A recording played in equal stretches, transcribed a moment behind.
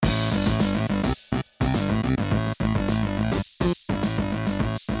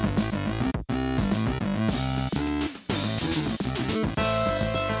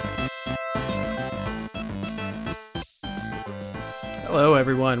Hello,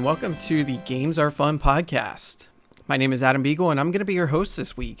 everyone. Welcome to the Games Are Fun podcast. My name is Adam Beagle, and I'm going to be your host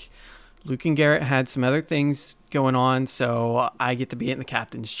this week. Luke and Garrett had some other things going on, so I get to be in the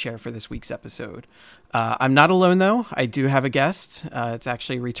captain's chair for this week's episode. I'm not alone, though. I do have a guest. It's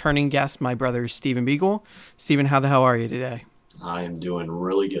actually a returning guest, my brother, Stephen Beagle. Stephen, how the hell are you today? I am doing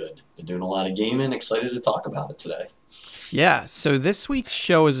really good. Been doing a lot of gaming. Excited to talk about it today. Yeah, so this week's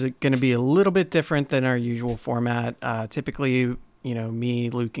show is going to be a little bit different than our usual format. Typically, me,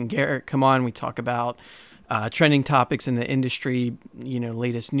 Luke, and Garrett come on. We talk about trending topics in the industry,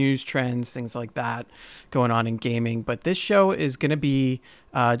 latest news trends, things like that going on in gaming. But this show is going to be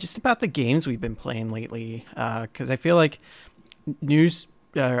just about the games we've been playing lately, because I feel like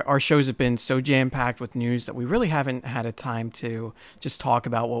our shows have been so jam-packed with news that we really haven't had a time to just talk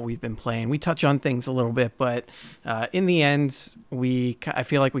about what we've been playing. We touch on things a little bit, but in the end, I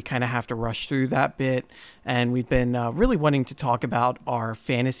feel like we kind of have to rush through that bit. And we've been really wanting to talk about our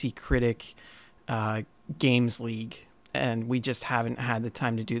Fantasy Critic Games League, and we just haven't had the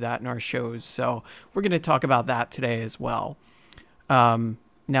time to do that in our shows. So we're going to talk about that today as well.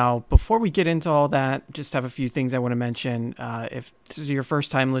 Now, before we get into all that, just have a few things I want to mention. If this is your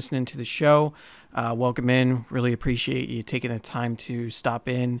first time listening to the show, welcome in. Really appreciate you taking the time to stop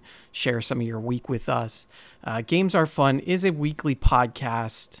in, share some of your week with us. Games Are Fun is a weekly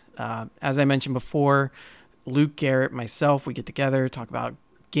podcast. As I mentioned before, Luke, Garrett, myself, we get together, talk about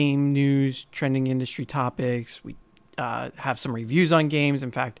game news, trending industry topics. We have some reviews on games.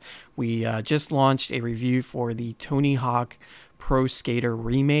 In fact, we just launched a review for the Tony Hawk Pro Skater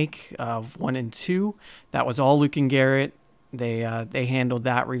remake of 1 and 2. That was all Luke and Garrett. They handled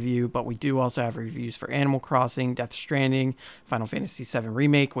that review, but we do also have reviews for Animal Crossing, Death Stranding, Final Fantasy VII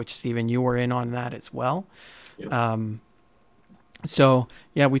Remake, which, Steven, you were in on that as well. Yep. So,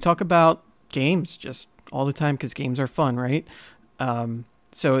 yeah, we talk about games just all the time because games are fun, right?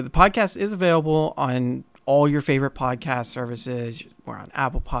 So the podcast is available on all your favorite podcast services. We're on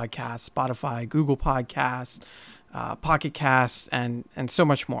Apple Podcasts, Spotify, Google Podcasts, Pocket Casts, and so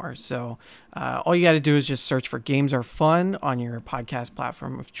much more. So all you got to do is just search for Games Are Fun on your podcast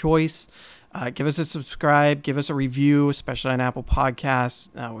platform of choice. Give us a subscribe, give us a review, especially on Apple Podcasts.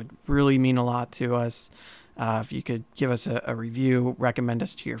 That would really mean a lot to us. If you could give us a review, recommend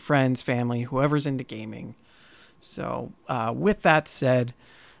us to your friends, family, whoever's into gaming. So with that said,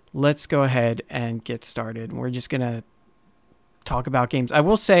 let's go ahead and get started. We're just going to talk about games. I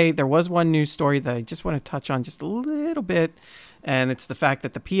will say there was one news story that I just want to touch on just a little bit, and it's the fact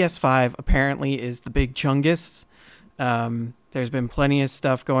that the PS5 apparently is the big chungus. There's been plenty of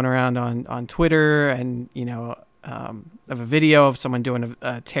stuff going around on Twitter, and of a video of someone doing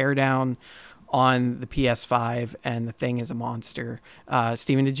a teardown on the PS5, and the thing is a monster.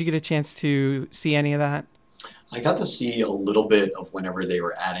 Steven, did you get a chance to see any of that? I got to see a little bit of whenever they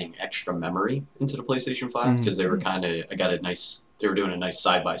were adding extra memory into the PlayStation 5 because they were they were doing a nice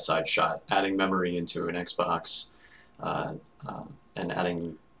side-by-side shot, adding memory into an Xbox and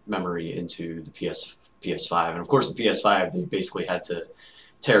adding memory into the PS5. And of course the PS5, they basically had to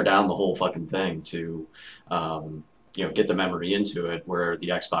tear down the whole fucking thing to get the memory into it, where the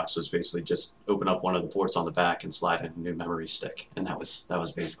Xbox was basically just open up one of the ports on the back and slide in a new memory stick, and that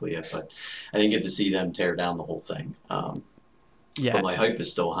was basically it. But I didn't get to see them tear down the whole thing. But my hype is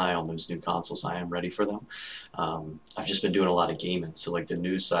still high on those new consoles. I am ready for them. I've just been doing a lot of gaming, so like the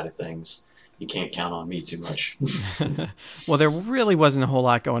news side of things, you can't count on me too much. Well, there really wasn't a whole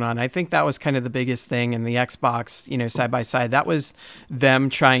lot going on. I think that was kind of the biggest thing in the Xbox, side by side. That was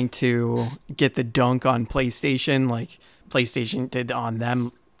them trying to get the dunk on PlayStation, like PlayStation did on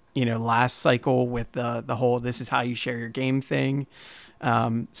them, last cycle with the whole "this is how you share your game" thing.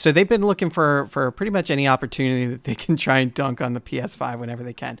 So they've been looking for pretty much any opportunity that they can try and dunk on the PS5 whenever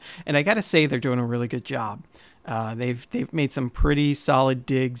they can. And I got to say, they're doing a really good job. They've made some pretty solid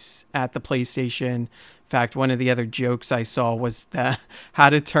digs at the PlayStation. In fact, one of the other jokes I saw was how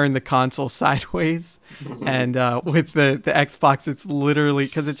to turn the console sideways. And with the Xbox, it's literally,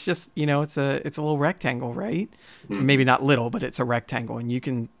 because it's just, it's a little rectangle, right? Mm-hmm. Maybe not little, but it's a rectangle, and you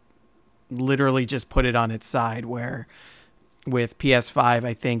can literally just put it on its side. Where with PS5,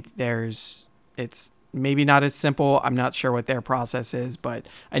 I think it's maybe not as simple. I'm not sure what their process is, but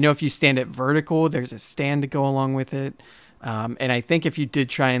I know if you stand it vertical, there's a stand to go along with it. And I think if you did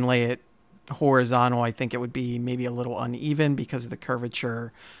try and lay it horizontal, I think it would be maybe a little uneven because of the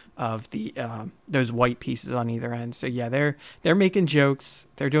curvature of the those white pieces on either end. So yeah, they're making jokes.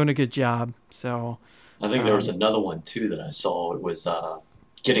 They're doing a good job. So I think there was another one too that I saw. It was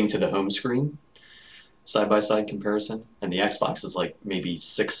getting to the home screen. Side-by-side comparison, and the Xbox is like maybe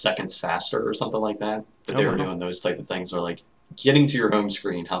 6 seconds faster or something like that. But they were doing those type of things where like getting to your home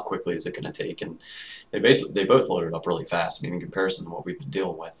screen, how quickly is it going to take? And they both loaded up really fast. I mean, in comparison to what we've been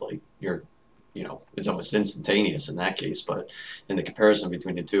dealing with, like it's almost instantaneous in that case. But in the comparison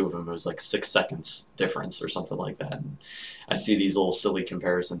between the two of them, it was like 6 seconds difference or something like that. And I see these little silly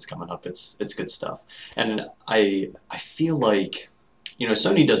comparisons coming up. It's good stuff. And I feel like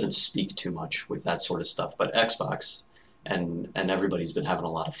Sony doesn't speak too much with that sort of stuff, but Xbox and everybody's been having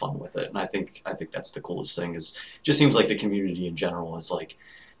a lot of fun with it. And I think that's the coolest thing. Is it just seems like the community in general is like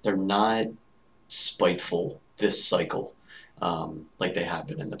they're not spiteful this cycle, like they have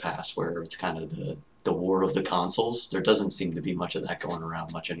been in the past, where it's kind of the war of the consoles. There doesn't seem to be much of that going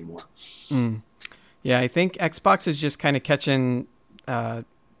around much anymore. Mm. Yeah, I think Xbox is just kind of catching,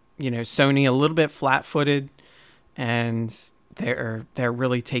 Sony a little bit flat-footed, and they're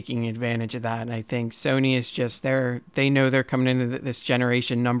really taking advantage of that. And I think Sony is just they know they're coming into this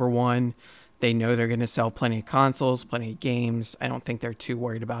generation number one. They know they're going to sell plenty of consoles, plenty of games. I don't think they're too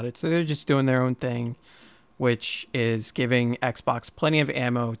worried about it. So they're just doing their own thing, which is giving Xbox plenty of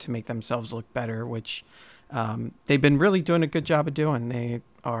ammo to make themselves look better, which they've been really doing a good job of doing. They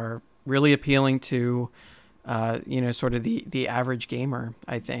are really appealing to, sort of the average gamer,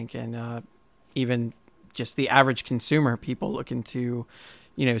 I think, and even just the average consumer, people looking to,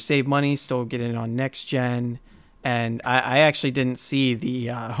 save money, still get in on next gen. And I actually didn't see the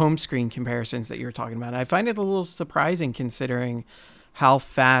home screen comparisons that you were talking about. I find it a little surprising considering how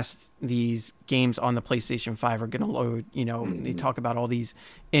fast these games on the PlayStation 5 are going to load. They talk about all these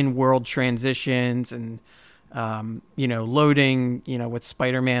in-world transitions and, loading, with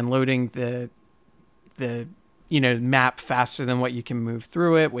Spider-Man loading the map faster than what you can move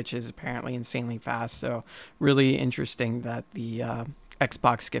through it, which is apparently insanely fast. So really interesting that the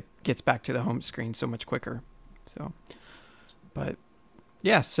Xbox gets back to the home screen so much quicker. So, but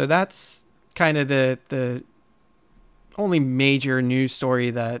yeah, so that's kind of the only major news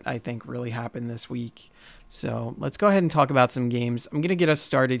story that I think really happened this week. So let's go ahead and talk about some games. I'm going to get us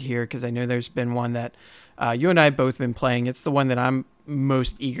started here because I know there's been one that you and I have both been playing. It's the one that I'm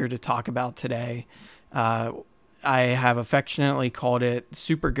most eager to talk about today. I have affectionately called it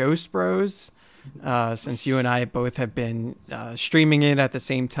Super Ghost Bros. Since you and I both have been streaming it at the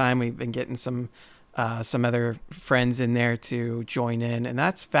same time, we've been getting some other friends in there to join in, and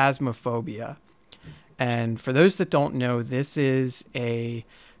that's Phasmophobia. And for those that don't know, this is a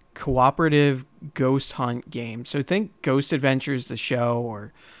cooperative ghost hunt game. So think Ghost Adventures, the show,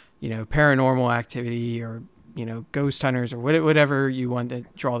 or, Paranormal Activity, or, Ghost Hunters, or whatever you want to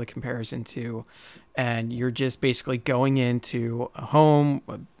draw the comparison to. And you're just basically going into a home,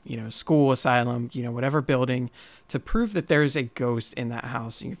 school, asylum, whatever building, to prove that there's a ghost in that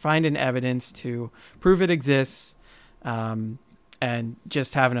house. You find an evidence to prove it exists, and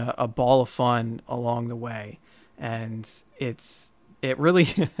just having a ball of fun along the way. And it really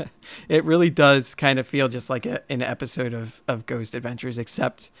it really does kind of feel just like an episode of Ghost Adventures,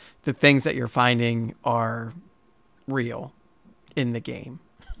 except the things that you're finding are real in the game.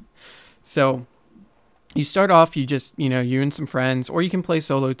 So you start off, you and some friends, or you can play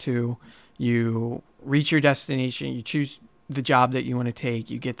solo too. You reach your destination, you choose the job that you want to take,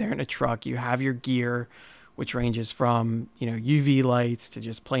 you get there in a truck, you have your gear, which ranges from, UV lights to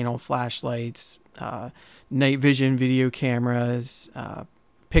just plain old flashlights, night vision video cameras,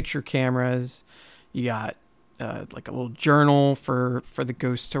 picture cameras. You got like a little journal for the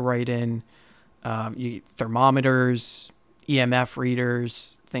ghosts to write in, thermometers, EMF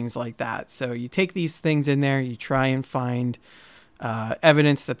readers, things like that. So you take these things in there, you try and find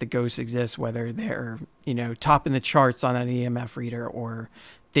evidence that the ghosts exist, whether they're, topping the charts on an EMF reader, or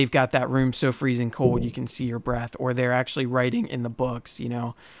they've got that room so freezing cold you can see your breath, or they're actually writing in the books,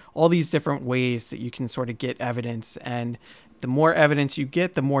 all these different ways that you can sort of get evidence. And the more evidence you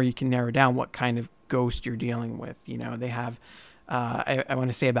get, the more you can narrow down what kind of ghost you're dealing with. They have, I want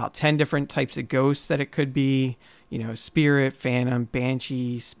to say about 10 different types of ghosts that it could be, spirit, phantom,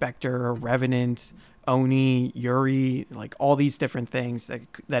 banshee, specter, revenant, Oni, Yuri, like all these different things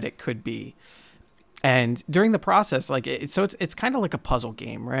that it could be. And during the process, like it's kind of like a puzzle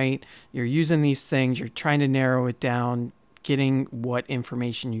game, right? You're using these things, you're trying to narrow it down, getting what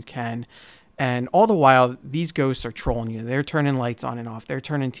information you can. And all the while, these ghosts are trolling you. They're turning lights on and off. They're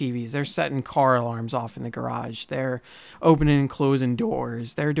turning TVs. They're setting car alarms off in the garage. They're opening and closing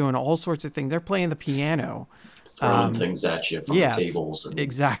doors. They're doing all sorts of things. They're playing the piano. Throwing things at you from the tables. And,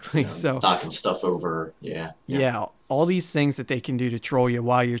 exactly. So knocking stuff over. Yeah. All these things that they can do to troll you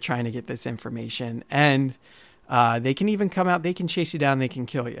while you're trying to get this information. And they can even come out. They can chase you down. They can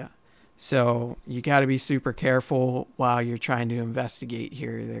kill you. So you got to be super careful while you're trying to investigate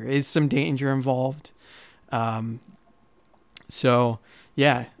here. There is some danger involved. So,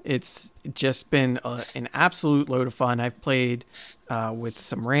 yeah, it's just been an absolute load of fun. I've played with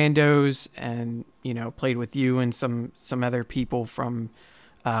some randos, and played with you and some other people from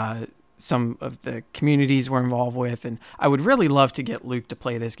uh, some of the communities we're involved with. And I would really love to get Luke to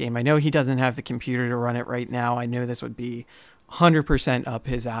play this game. I know he doesn't have the computer to run it right now. I know this would be 100% up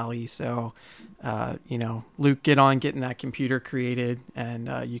his alley. So, Luke, get on getting that computer created,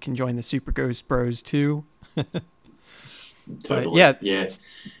 and you can join the Super Ghost Bros too. But Totally. yeah, Yeah.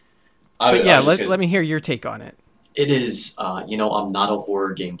 but I yeah, was just let gonna, me hear your take on it. it is, I'm not a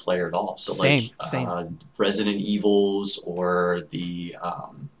horror game player at all. So like, Same. Resident Evils or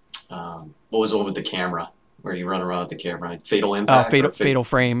what was the one with the camera where you run around with the camera? Fatal Impact or Fatal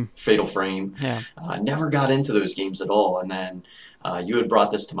Frame. Fatal Frame. Yeah. Never got into those games at all. And then you had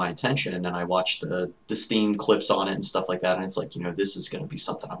brought this to my attention, and I watched the Steam clips on it and stuff like that. And it's like, this is going to be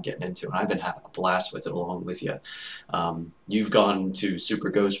something I'm getting into. And I've been having a blast with it along with you. You've gone to Super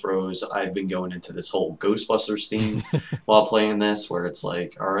Ghost Bros. I've been going into this whole Ghostbusters theme while playing this, where it's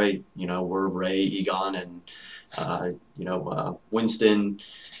like, all right, we're Ray, Egon, and Winston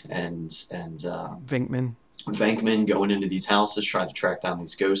and Vinkman. Venkman going into these houses trying to track down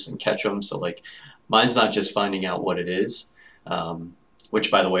these ghosts and catch them. So like, mine's not just finding out what it is,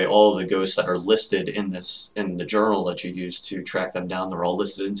 which by the way, all of the ghosts that are listed in the journal that you use to track them down, they're all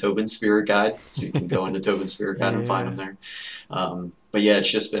listed in Tobin's Spirit Guide, so you can go into Tobin's Spirit Guide and find them there. But yeah,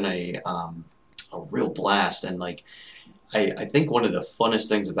 it's just been a real blast. And like, I think one of the funnest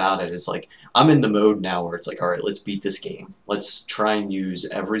things about it is like, I'm in the mode now where it's like, all right, let's beat this game. Let's try and use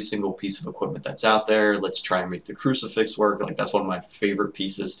every single piece of equipment that's out there. Let's try and make the crucifix work. Like, that's one of my favorite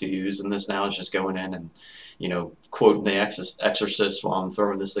pieces to use in this now, is just going in and, quoting the Exorcist while I'm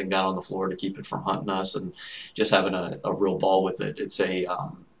throwing this thing down on the floor to keep it from hunting us, and just having a real ball with it. It's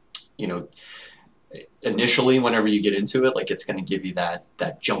you know, initially whenever you get into it, like, it's going to give you that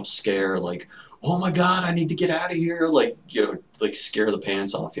jump scare, like, oh my god, I need to get out of here, like, like scare the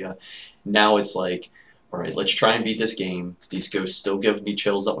pants off you. Now it's like, all right, let's try and beat this game. These ghosts still give me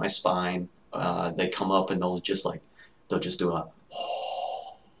chills up my spine. They come up and they'll just do a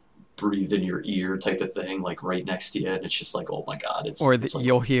breathe in your ear type of thing, like right next to you, and it's just like, oh my god, it's like,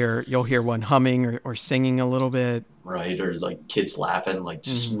 You'll hear one humming or singing a little bit, right, or like kids laughing, like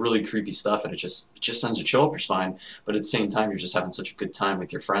just really creepy stuff, and it just sends a chill up your spine. But at the same time, you're just having such a good time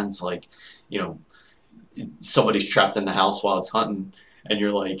with your friends, like, somebody's trapped in the house while it's hunting, and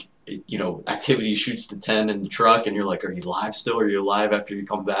you're like, activity shoots to 10 in the truck, and you're like, are you live still? Are you alive after you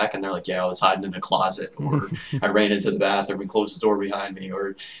come back? And they're like, yeah, I was hiding in a closet, or I ran into the bathroom and closed the door behind me,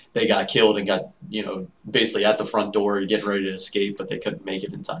 or they got killed and got, basically at the front door getting ready to escape, but they couldn't make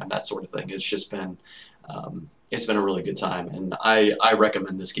it in time, that sort of thing. It's just been, it's been a really good time, and I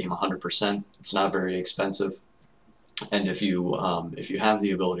recommend this game 100%. It's not very expensive. And if you have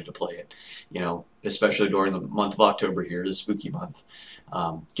the ability to play it, especially during the month of October here, the spooky month,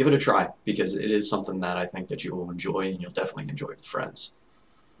 give it a try, because it is something that I think that you will enjoy, and you'll definitely enjoy with friends.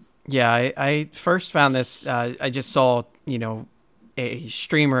 Yeah, I first found this. I just saw a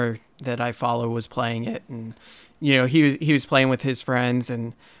streamer that I follow was playing it, and he was playing with his friends,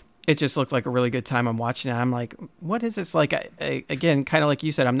 and it just looked like a really good time. I'm watching it. I'm like, what is this like? Again, kind of like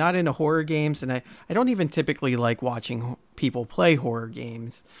you said, I'm not into horror games, and I don't even typically like watching people play horror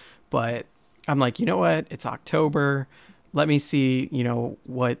games. But I'm like, you know what? It's October. Let me see,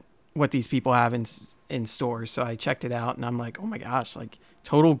 what these people have in store. So I checked it out, and I'm like, oh my gosh, like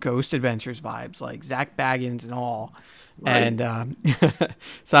total Ghost Adventures vibes, like Zach Baggins and all. Right. And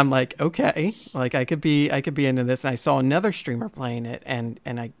so I'm like, okay, like I could be into this. And I saw another streamer playing it, and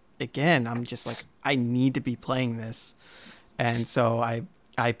I'm just like, I need to be playing this. And so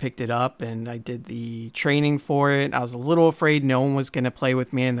I picked it up, and I did the training for it. I was a little afraid no one was going to play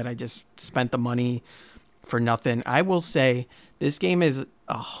with me, and that I just spent the money for nothing. I will say this game is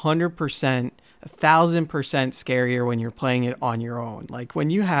 100%, 1,000% scarier when you're playing it on your own. Like, when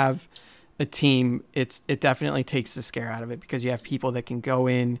you have a team, it definitely takes the scare out of it, because you have people that can go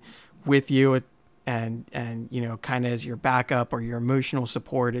in with you and kind of as your backup or your emotional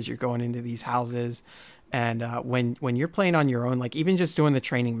support as you're going into these houses. And when you're playing on your own, like even just doing the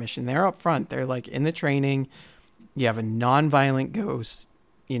training mission, they're up front, they're like in the training, you have a non-violent ghost,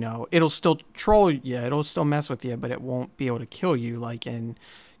 it'll still troll you, it'll still mess with you, but it won't be able to kill you like in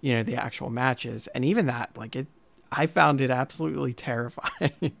the actual matches. And even that, like, I found it absolutely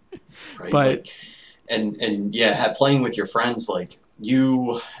terrifying. Right. But Like, and yeah, playing with your friends, like,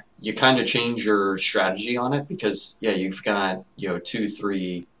 you kind of change your strategy on it, because yeah, you've got 2,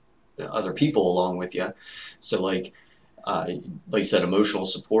 3 other people along with you. So like, uh, like you said, emotional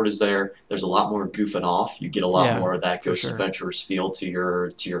support is there. There's a lot more goofing off. You get a lot Yeah, more of that for Ghost sure. Adventurers feel to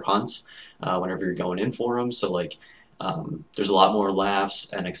your hunts whenever you're going in for them. So like, there's a lot more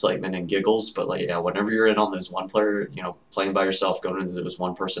laughs and excitement and giggles. But like, yeah, whenever you're in on those one player, playing by yourself, going into those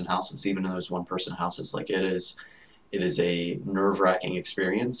one person houses, even in those one person houses, like it is a nerve wracking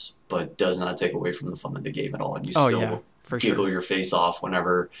experience, but does not take away from the fun of the game at all. And you Oh yeah, still for giggle sure. your face off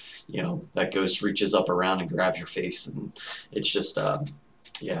whenever that ghost reaches up around and grabs your face, and it's just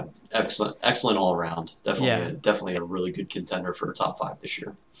yeah, excellent all around. Yeah. Definitely a really good contender for a top five this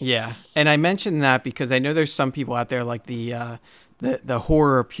year. Yeah, and I mentioned that because I know there's some people out there like the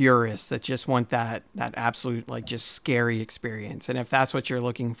horror purists that just want that absolute like just scary experience. And if that's what you're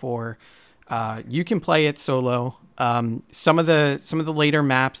looking for, you can play it solo. Some of the later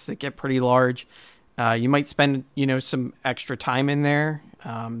maps that get pretty large, you might spend some extra time in there.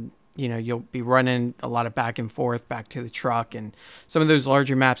 You'll be running a lot of back and forth back to the truck, and some of those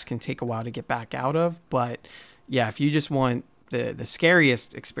larger maps can take a while to get back out of. But yeah, if you just want the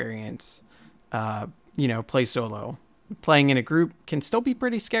scariest experience, play solo. Playing in a group can still be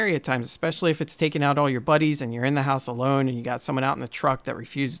pretty scary at times, especially if it's taking out all your buddies and you're in the house alone and you got someone out in the truck that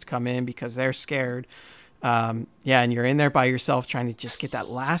refuses to come in because they're scared. Yeah, and you're in there by yourself trying to just get that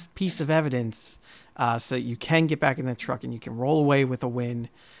last piece of evidence so that you can get back in the truck and you can roll away with a win.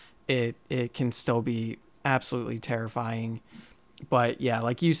 It can still be absolutely terrifying. But yeah,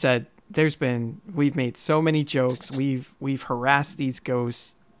 like you said, we've made so many jokes. We've harassed these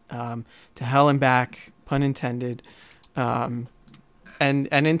ghosts to hell and back, pun intended. Um, and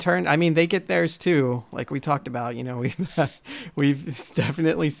in turn, I mean, they get theirs too. Like we talked about, we've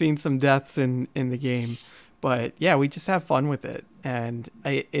definitely seen some deaths in the game, but yeah, we just have fun with it. And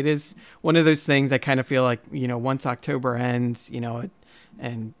it is one of those things I kind of feel like once October ends,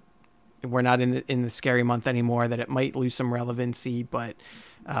 and we're not in the scary month anymore, that it might lose some relevancy. But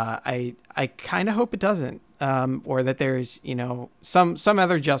I kind of hope it doesn't, or that there's some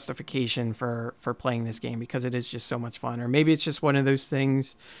other justification for playing this game, because it is just so much fun. Or maybe it's just one of those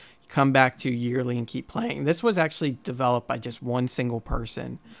things you come back to yearly and keep playing. This was actually developed by just one single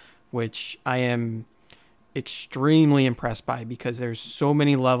person, which I am extremely impressed by, because there's so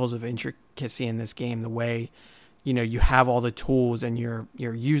many levels of intricacy in this game. The way you have all the tools and you're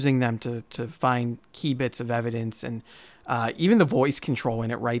using them to find key bits of evidence, and even the voice control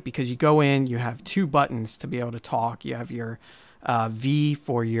in it, right? Because you go in, you have two buttons to be able to talk. You have your V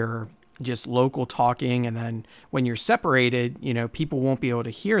for your just local talking, and then when you're separated, people won't be able to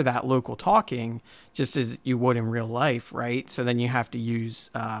hear that local talking just as you would in real life, right? So then you have to use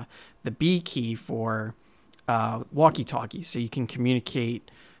the B key for walkie-talkie, so you can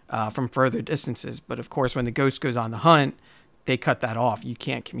communicate from further distances. But of course, when the ghost goes on the hunt, they cut that off. You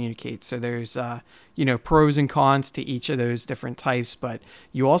can't communicate. So there's, pros and cons to each of those different types, but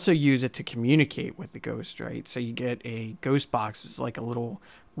you also use it to communicate with the ghost, right? So you get a ghost box. It's like a little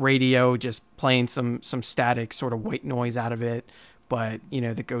radio just playing some static sort of white noise out of it. But,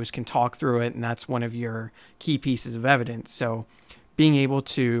 the ghost can talk through it, and that's one of your key pieces of evidence. So being able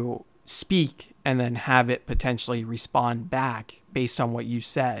to speak and then have it potentially respond back based on what you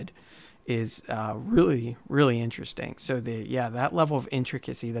said is really, really interesting. So that level of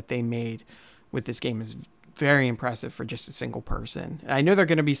intricacy that they made with this game is very impressive for just a single person. And I know they're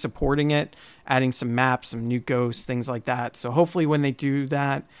going to be supporting it, adding some maps, some new ghosts, things like that. So hopefully when they do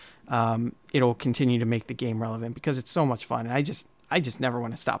that, it'll continue to make the game relevant, because it's so much fun. And I just never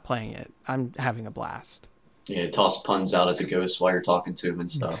want to stop playing it. I'm having a blast. Yeah, toss puns out at the ghost while you're talking to him and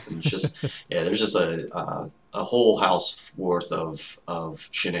stuff, and it's just yeah, there's just a whole house worth of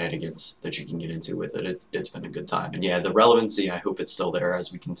shenanigans that you can get into with it. It's been a good time, and yeah, the relevancy, I hope it's still there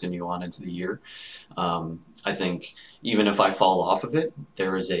as we continue on into the year. I think even if I fall off of it,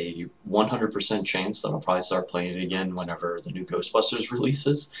 there is a 100% chance that I'll probably start playing it again whenever the new Ghostbusters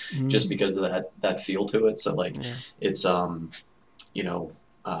releases, just Mm, because of that feel to it. So like, yeah. it's you know,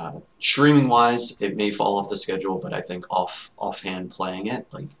 streaming wise, it may fall off the schedule, but I think offhand playing it,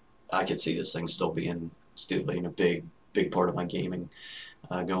 like I could see this thing still being a big part of my gaming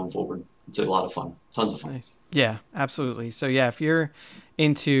going forward. It's a lot of fun, tons of fun. Nice. Yeah, absolutely. So yeah, if you're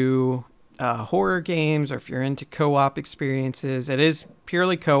into horror games, or if you're into co-op experiences, it is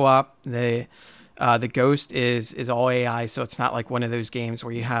purely co-op. The ghost is all AI, so it's not like one of those games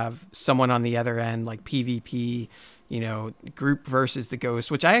where you have someone on the other end, like PvP, group versus the ghost,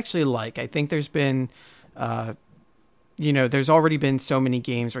 which I actually like. I think uh, there's already been so many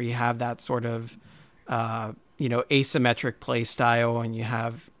games where you have that sort of, asymmetric play style, and you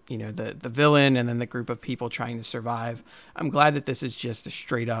have, the villain and then the group of people trying to survive. I'm glad that this is just a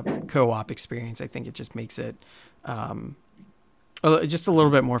straight up co-op experience. I think it just makes it just a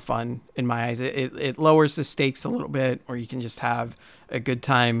little bit more fun in my eyes. It lowers the stakes a little bit, or you can just have a good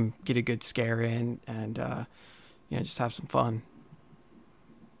time, get a good scare in, and just have some fun.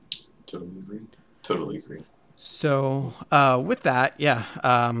 Totally agree. So with that,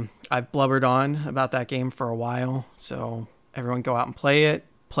 I've blubbered on about that game for a while. So everyone go out and play it.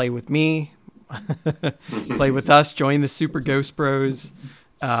 Play with me. Play with us. Join the Super Ghost Bros.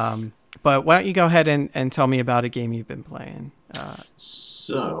 But why don't you go ahead and tell me about a game you've been playing?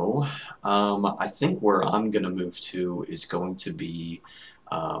 So I think where I'm going to move to is going to be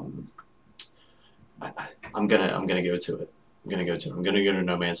I'm gonna go to it. I'm gonna go to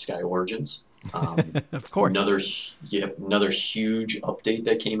No Man's Sky Origins. Of course. Another huge update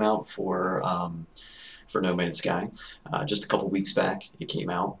that came out for No Man's Sky. Just a couple weeks back, it came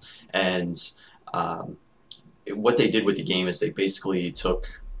out, and what they did with the game is they basically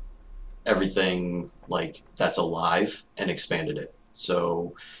took everything like that's alive and expanded it.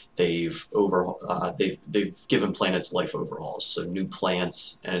 So they've given planets life overhauls. So new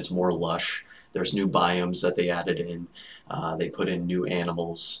plants, and it's more lush. There's new biomes that they added in. They put in new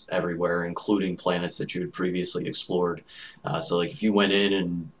animals everywhere, including planets that you had previously explored. So like if you went in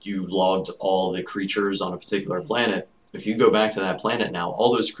and you logged all the creatures on a particular planet, if you go back to that planet now,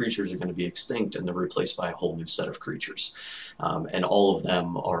 all those creatures are going to be extinct and they're replaced by a whole new set of creatures. And all of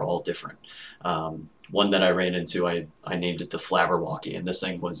them are all different. One that I ran into, I named it the Flabberwocky, and this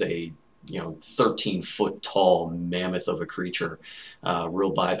thing was a 13-foot tall mammoth of a creature, real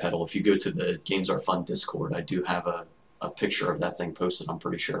bipedal. If you go to the Games Are Fun Discord, I do have a picture of that thing posted, I'm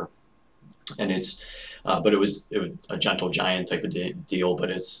pretty sure. And but it was a gentle giant type of deal. But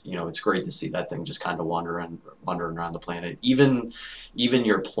it's great to see that thing just kind of wandering around the planet. Even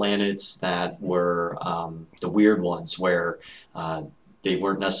your planets that were the weird ones where they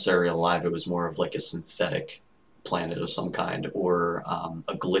weren't necessarily alive. It was more of like a synthetic planet of some kind, or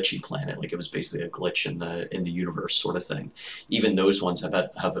a glitchy planet, like it was basically a glitch in the universe sort of thing. Even those ones have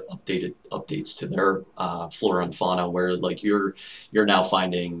updates to their flora and fauna, where like you're now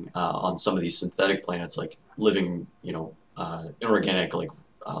finding on some of these synthetic planets like living inorganic like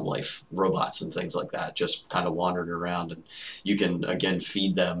life, robots and things like that, just kind of wandering around, and you can again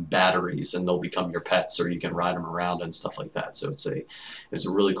feed them batteries and they'll become your pets, or you can ride them around and stuff like that. So it's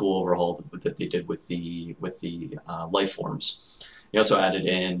a really cool overhaul that they did with the life forms. They also added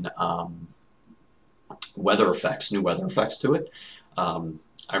in new weather effects to it.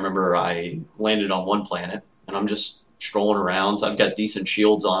 I remember I landed on one planet and I'm just strolling around. I've got decent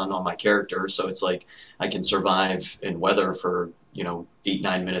shields on my character, so it's like I can survive in weather for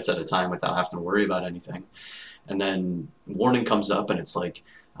 8-9 minutes at a time without having to worry about anything. And then warning comes up and it's like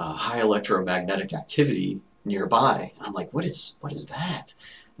high electromagnetic activity nearby, and I'm like, what is that?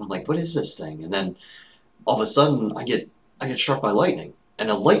 And I'm like, what is this thing? And then all of a sudden I get struck by lightning, and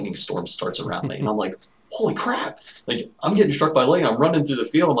a lightning storm starts around me, and I'm like, holy crap, like I'm getting struck by lightning. I'm running through the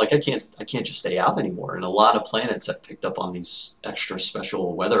field. I'm like, I can't just stay out anymore. And a lot of planets have picked up on these extra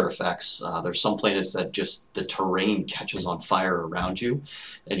special weather effects. There's some planets that just the terrain catches on fire around you,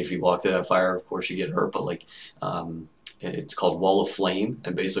 and if you walk through that fire, of course you get hurt. But like it's called Wall of Flame,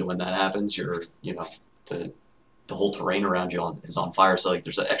 and basically when that happens, the whole terrain around you is on fire. So like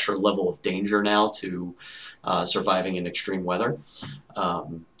there's an extra level of danger now to surviving in extreme weather.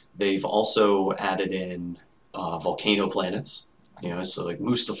 They've also added in volcano planets, so like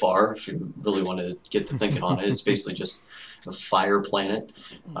Mustafar, if you really want to get to thinking on it, it's basically just a fire planet.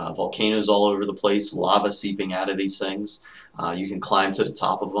 Volcanoes all over the place, lava seeping out of these things. You can climb to the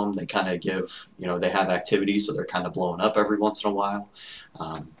top of them. They kind of give, they have activity, so they're kind of blowing up every once in a while.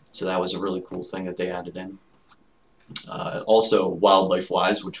 So that was a really cool thing that they added in. Also,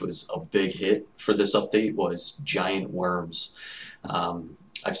 wildlife-wise, which was a big hit for this update, was giant worms.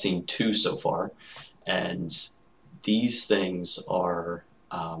 I've seen 2 so far, and these things are,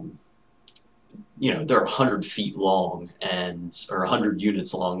 they're 100 feet long, or 100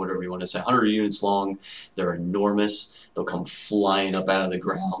 units long, whatever you want to say. 100 units long. They're enormous. They'll come flying up out of the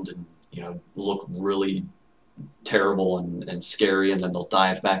ground and look really terrible and scary, and then they'll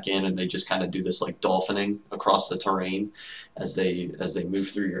dive back in, and they just kind of do this like dolphining across the terrain as they move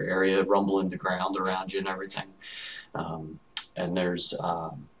through your area, rumbling the ground around you and everything. And there's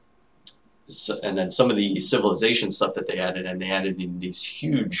and then some of the civilization stuff that they added in these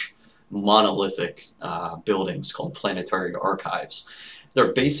huge monolithic buildings called planetary archives.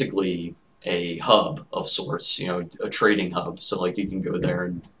 They're basically a hub of sorts, a trading hub. So like you can go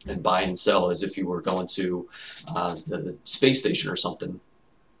there and buy and sell as if you were going to the space station or something.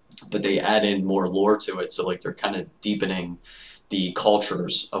 but they add in more lore to it. So like they're kind of deepening the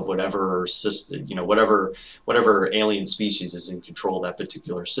cultures of whatever system, whatever alien species is in control of that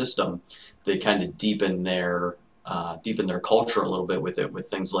particular system. They kind of deepen their culture a little bit with it, with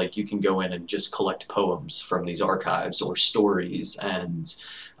things like you can go in and just collect poems from these archives or stories and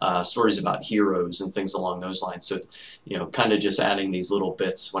stories about heroes and things along those lines. So, kind of just adding these little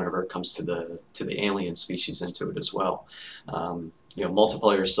bits whenever it comes to the alien species into it as well.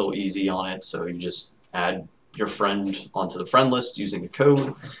 Multiplayer is so easy on it, so you just add your friend onto the friend list using a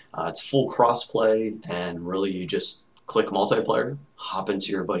code. It's full crossplay, and really you just click multiplayer, hop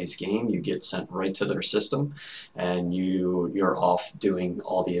into your buddy's game, you get sent right to their system, and you're off doing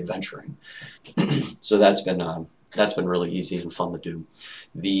all the adventuring. So that's been really easy and fun to do.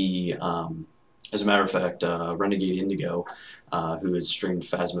 As a matter of fact, Renegade Indigo, who has streamed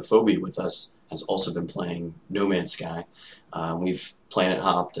Phasmophobia with us, has also been playing No Man's Sky. We've planet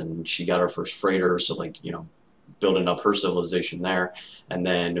hopped, and she got our first freighter, so building up her civilization there. And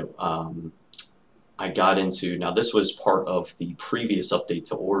then I got into, now this was part of the previous update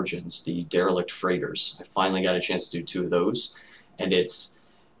to Origins, the Derelict Freighters. I finally got a chance to do 2 of those, and it's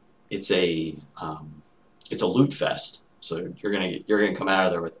a loot fest. So you're gonna come out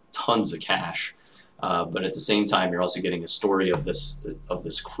of there with tons of cash, but at the same time you're also getting a story of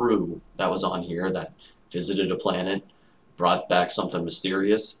this crew that was on here that visited a planet, brought back something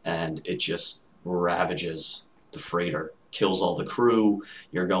mysterious, and it just ravages the freighter, kills all the crew.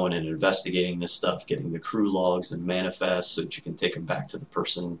 You're going and investigating this stuff, getting the crew logs and manifests so that you can take them back to the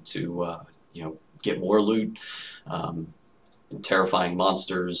person to get more loot. Terrifying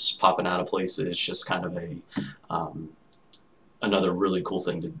monsters popping out of places, just kind of another really cool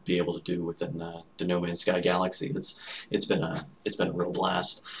thing to be able to do within the No Man's Sky galaxy. It's been a real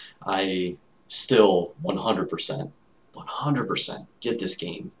blast. I still 100% get this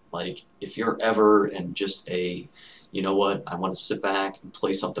game. Like, if you're ever in just I want to sit back and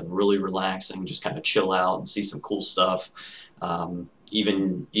play something really relaxing, just kind of chill out and see some cool stuff.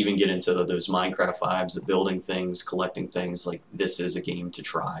 Even get into those Minecraft vibes of building things, collecting things. Like, this is a game to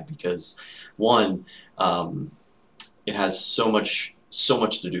try because, one, it has so much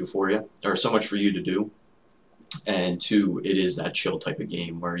to do for you, or so much for you to do. And 2, it is that chill type of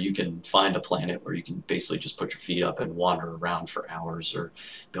game where you can find a planet where you can basically just put your feet up and wander around for hours, or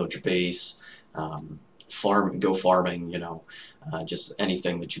build your base, go farming, just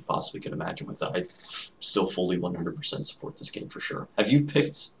anything that you possibly could imagine with that. I still fully 100% support this game for sure. Have you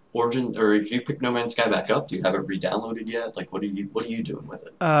picked Origin, or if you picked No Man's Sky back up, do you have it re-downloaded yet? Like, what are you doing with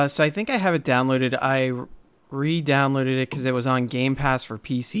it? So I think I have it downloaded. I re-downloaded it because it was on Game Pass for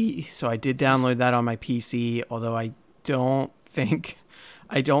PC, so I did download that on my PC, although I don't think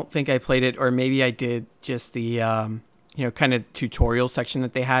I played it, or maybe I did just the kind of tutorial section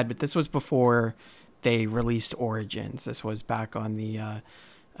that they had, but this was before they released Origins. This was back on the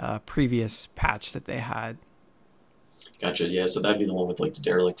previous patch that they had. Gotcha. Yeah, so that'd be the one with like the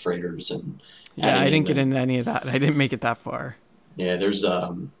Derelict Freighters and yeah, I didn't get into any of that. I didn't make it that far. Yeah, there's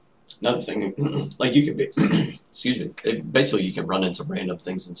another thing, like you can, excuse me, basically you can run into random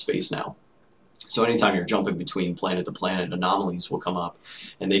things in space now. So anytime you're jumping between planet to planet, anomalies will come up,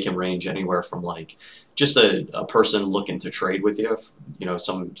 and they can range anywhere from like just a person looking to trade with you,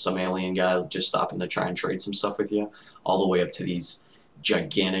 some alien guy just stopping to try and trade some stuff with you, all the way up to these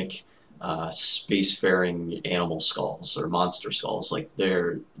gigantic spacefaring animal skulls or monster skulls. Like,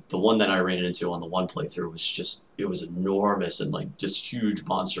 the one that I ran into on the one playthrough was enormous, and like just huge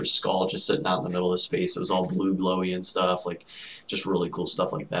monster skull just sitting out in the middle of space. It was all blue glowy and stuff, like just really cool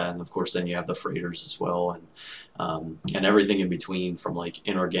stuff like that. And of course then you have the freighters as well, and everything in between, from like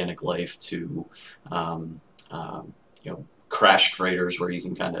inorganic life to crashed freighters where you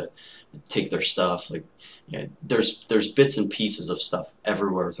can kind of take their stuff. Like, yeah, there's bits and pieces of stuff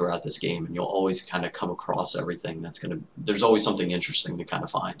everywhere throughout this game, and you'll always kind of come across everything there's always something interesting to kind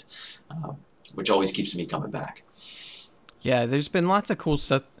of find, which always keeps me coming back. Yeah, there's been lots of cool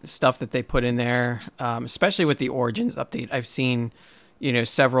stuff that they put in there, especially with the Origins update. I've seen,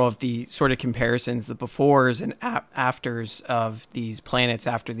 several of the sort of comparisons, the befores and afters of these planets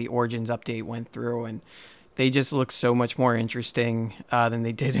after the Origins update went through, and they just look so much more interesting than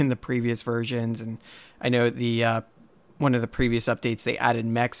they did in the previous versions. And I know the one of the previous updates, they added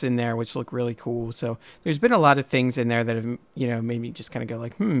mechs in there, which look really cool. So there's been a lot of things in there that have, made me just kind of go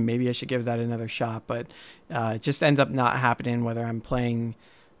like, maybe I should give that another shot. But it just ends up not happening, whether I'm playing,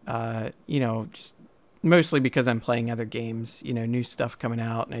 just mostly because I'm playing other games, new stuff coming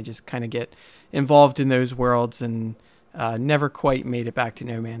out, and I just kind of get involved in those worlds, and never quite made it back to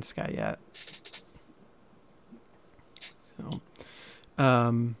No Man's Sky yet.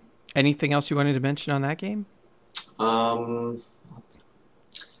 So, Anything else you wanted to mention on that game? Um,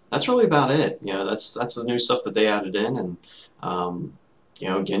 that's really about it. That's the new stuff that they added in, and um,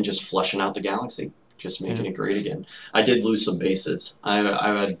 again, just fleshing out the galaxy, just Yeah. making it great again. I did lose some bases.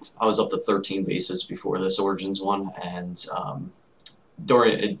 I was up to 13 bases before this Origins one, and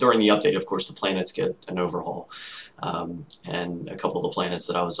during the update, of course, the planets get an overhaul. And a couple of the planets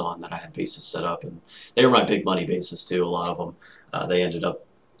that I was on that I had bases set up, and they were my big money bases too. A lot of them, they ended up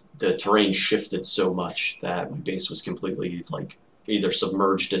the terrain shifted so much that my base was completely like either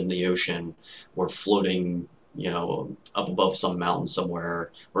submerged in the ocean or floating, up above some mountain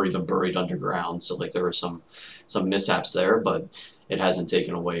somewhere, or even buried underground. So like there were some mishaps there, but it hasn't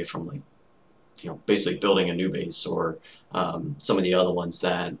taken away from like basically building a new base or some of the other ones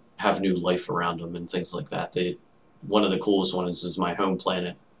that have new life around them and things like that. One of the coolest ones is my home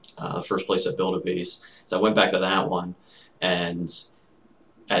planet. The first place I built a base, so I went back to that one, and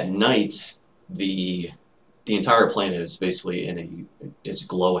at night the entire planet is basically it's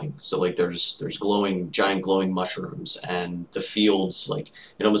glowing. So like there's glowing giant glowing mushrooms, and the fields, like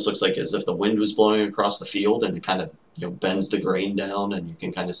it almost looks like as if the wind was blowing across the field, and it kind of bends the grain down, and you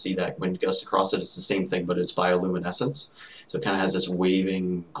can kind of see that wind gust across it. It's the same thing, but it's bioluminescence. So it kind of has this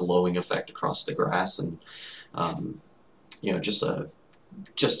waving, glowing effect across the grass, and um,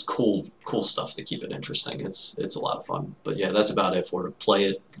 just cool stuff to keep it interesting. It's a lot of fun. But yeah, that's about it for it. Play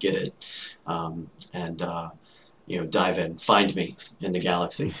it, get it, and dive in. Find me in the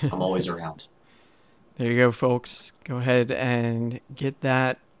galaxy. I'm always around. There you go, folks. Go ahead and get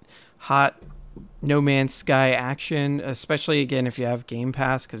that hot No Man's Sky action, especially again if you have Game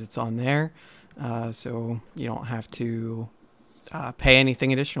Pass because it's on there. So you don't have to pay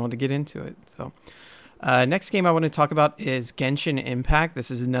anything additional to get into it. So next game I want to talk about is Genshin Impact. This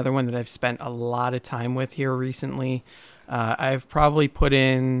is another one that I've spent a lot of time with here recently. I've probably put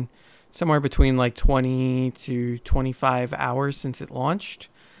in somewhere between like 20 to 25 hours since it launched.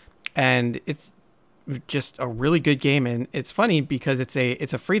 And it's just a really good game. And it's funny because it's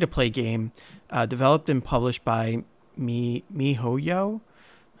a free-to-play game developed and published by MiHoYo.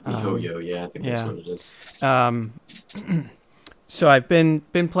 MiHoYo, yeah, I think that's what it is. So I've been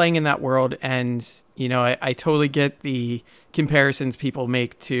playing in that world, and I totally get the comparisons people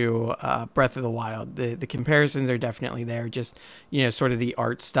make to Breath of the Wild. The comparisons are definitely there. Just sort of the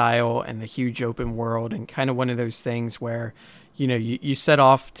art style and the huge open world, and kind of one of those things where you set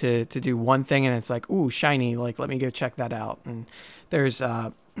off to do one thing, and it's like, ooh, shiny, like let me go check that out. And there's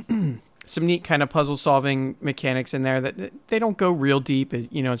some neat kind of puzzle solving mechanics in there that they don't go real deep.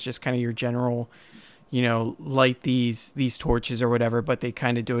 It's just kind of your general light these torches or whatever, but they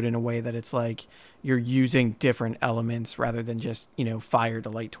kind of do it in a way that it's like you're using different elements rather than just, fire to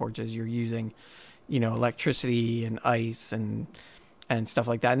light torches. You're using, electricity and ice and stuff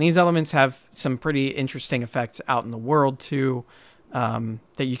like that. And these elements have some pretty interesting effects out in the world too,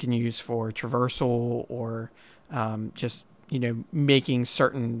 that you can use for traversal or just, making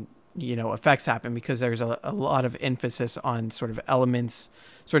certain, effects happen, because there's a lot of emphasis on sort of elements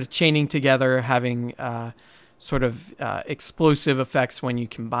sort of chaining together, having explosive effects when you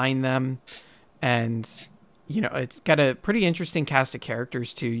combine them. And, it's got a pretty interesting cast of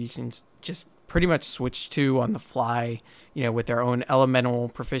characters too. You can just pretty much switch to on the fly, with their own elemental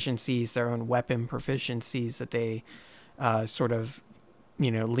proficiencies, their own weapon proficiencies that they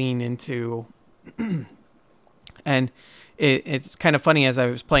lean into. And it's kind of funny, as I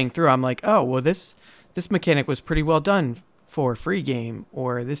was playing through, I'm like, oh, well, this mechanic was pretty well done for a free game,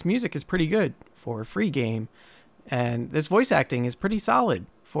 or this music is pretty good for a free game, and this voice acting is pretty solid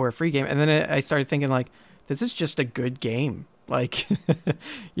for a free game. And then I started thinking, like, this is just a good game. Like,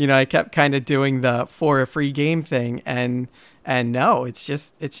 I kept kind of doing the for a free game thing, and no, it's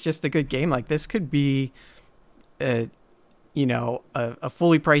just a good game. Like, this could be a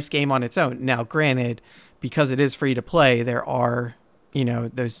fully priced game on its own. Now, granted, because it is free to play, there are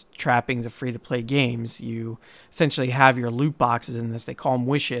those trappings of free-to-play games. You essentially have your loot boxes in this. They call them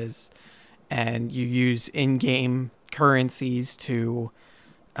wishes, and you use in-game currencies to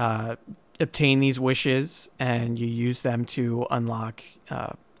obtain these wishes, and you use them to unlock,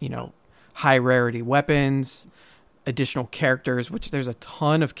 high-rarity weapons, additional characters, which there's a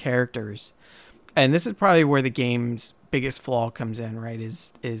ton of characters. And this is probably where the game's biggest flaw comes in, right,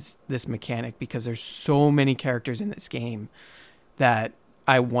 is this mechanic, because there's so many characters in this game that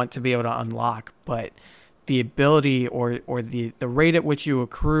I want to be able to unlock, but the ability or the rate at which you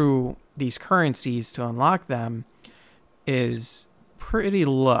accrue these currencies to unlock them is pretty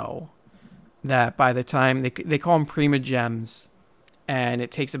low. That by the time they call them Prima Gems, and it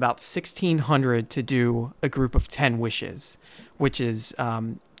takes about 1,600 to do a group of 10 wishes, which is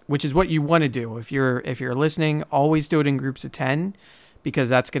which is what you want to do. If you're listening, always do it in groups of 10, because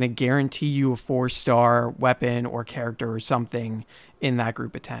that's going to guarantee you a 4-star weapon or character or something in that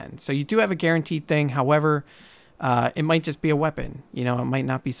group of 10. So you do have a guaranteed thing. However, it might just be a weapon. It might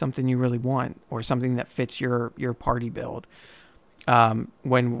not be something you really want or something that fits your party build.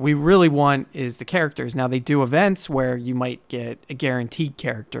 When we really want is the characters. Now, they do events where you might get a guaranteed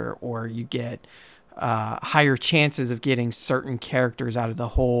character, or you get higher chances of getting certain characters out of the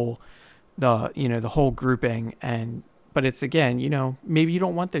whole grouping. But it's, again, maybe you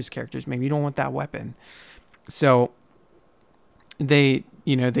don't want those characters, maybe you don't want that weapon. So they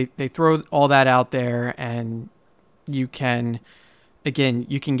throw all that out there, and you can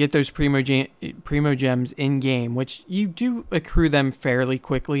get those primo gems in game, which you do accrue them fairly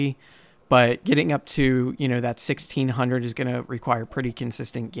quickly, but getting up to, that 1600 is going to require pretty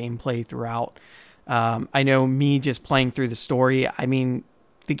consistent gameplay throughout. I know me just playing through the story, I mean,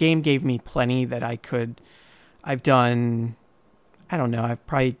 the game gave me plenty that I've done, I don't know, I've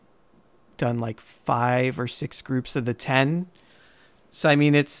probably done like 5 or 6 groups of the 10. So, I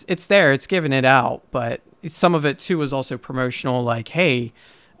mean, it's there, it's giving it out, but some of it too was also promotional, like, hey,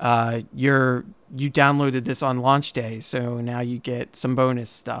 you downloaded this on launch day, so now you get some bonus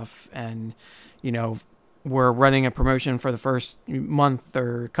stuff. And, we're running a promotion for the first month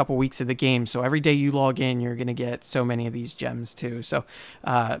or a couple weeks of the game, so every day you log in, you're going to get so many of these gems too. So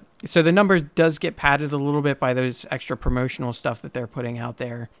the number does get padded a little bit by those extra promotional stuff that they're putting out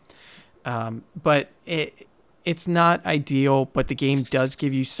there. But it's not ideal, but the game does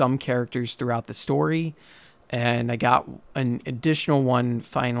give you some characters throughout the story. And I got an additional one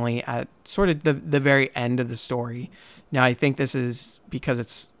finally at sort of the very end of the story. Now, I think this is because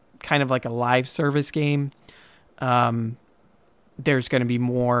it's kind of like a live service game. There's going to be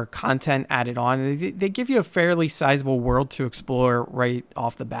more content added on. They give you a fairly sizable world to explore right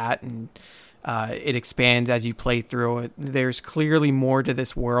off the bat, and it expands as you play through it. There's clearly more to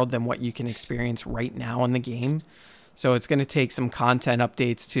this world than what you can experience right now in the game. So it's going to take some content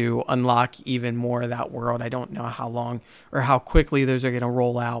updates to unlock even more of that world. I don't know how long or how quickly those are going to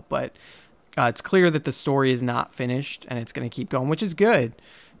roll out, but it's clear that the story is not finished, and it's going to keep going, which is good.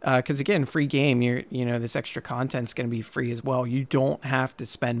 Because again, free game, this extra content is going to be free as well. You don't have to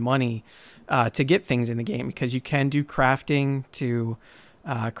spend money to get things in the game, because you can do crafting to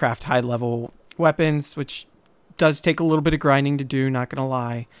craft high level weapons, which does take a little bit of grinding to do, not going to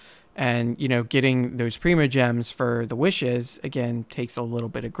lie. And, getting those primo gems for the wishes, again, takes a little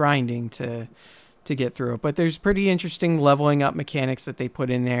bit of grinding to get through it. But there's pretty interesting leveling up mechanics that they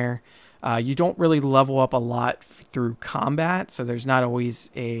put in there. You don't really level up a lot through combat, so there's not always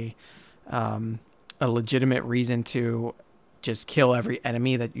a legitimate reason to just kill every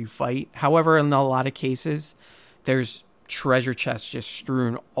enemy that you fight. However, in a lot of cases, there's treasure chests just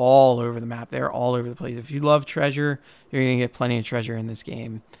strewn all over the map. They're all over the place. If you love treasure, you're going to get plenty of treasure in this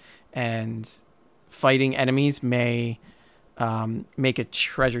game. And fighting enemies may make a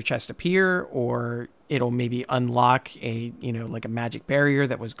treasure chest appear, or it'll maybe unlock like a magic barrier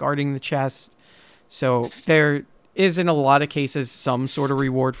that was guarding the chest. So there is, in a lot of cases, some sort of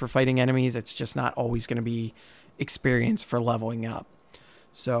reward for fighting enemies. It's just not always going to be experience for leveling up.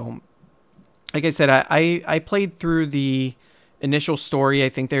 So, like I said, I played through the initial story. I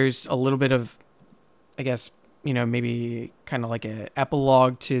think there's a little bit of, I guess, maybe kind of like an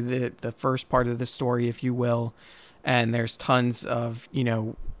epilogue to the first part of the story, if you will. And there's tons of,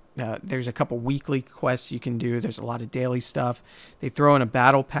 there's a couple weekly quests you can do. There's a lot of daily stuff. They throw in a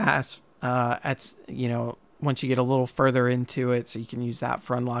battle pass once you get a little further into it, so you can use that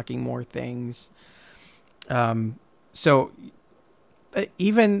for unlocking more things. So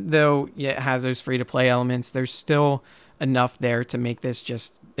even though it has those free-to-play elements, there's still enough there to make this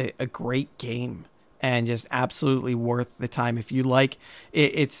just a great game and just absolutely worth the time. If you like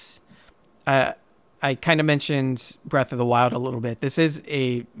it, I kind of mentioned Breath of the Wild a little bit. This is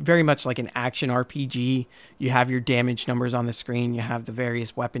a very much like an action RPG. You have your damage numbers on the screen. You have the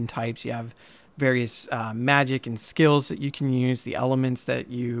various weapon types. You have various magic and skills that you can use, the elements that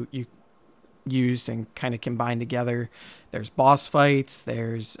you use and kind of combine together. There's boss fights.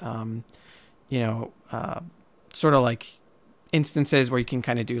 There's, sort of like instances where you can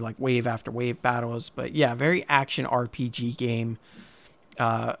kind of do like wave after wave battles. But yeah, very action RPG game,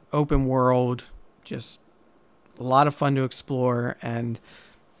 open world, just a lot of fun to explore. And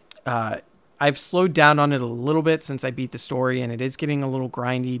I've slowed down on it a little bit since I beat the story, and it is getting a little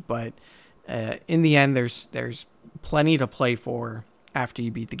grindy, but in the end, there's plenty to play for after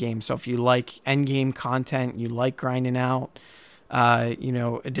you beat the game. So if you like end game content, you like grinding out,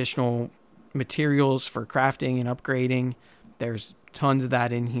 additional materials for crafting and upgrading, there's tons of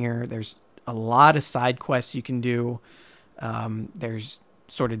that in here. There's a lot of side quests you can do. There's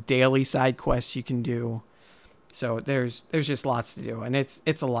sort of daily side quests you can do. So there's just lots to do, and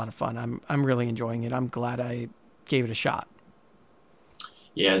it's a lot of fun. I'm really enjoying it. I'm glad I gave it a shot.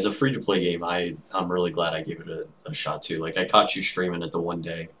 Yeah, as a free-to-play game, I'm really glad I gave it a shot too. Like, I caught you streaming it the one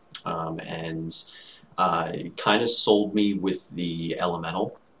day, and it kind of sold me with the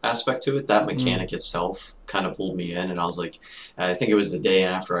elemental aspect to it. That mechanic itself kind of pulled me in, and I was like, I think it was the day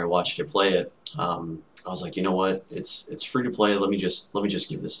after I watched you play it. I was like, you know what? It's free-to-play. Let me just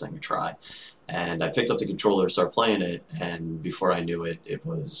give this thing a try. And I picked up the controller to start playing it, and before I knew it, it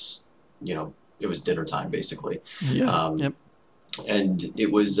was dinner time basically. Yeah. Yep. And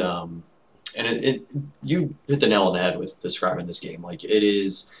it was, you hit the nail on the head with describing this game. Like, it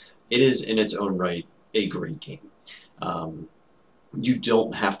is in its own right a great game. You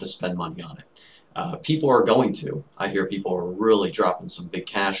don't have to spend money on it. People are going to. I hear people are really dropping some big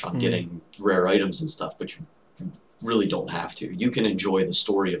cash on getting rare items and stuff, but you really don't have to. You can enjoy the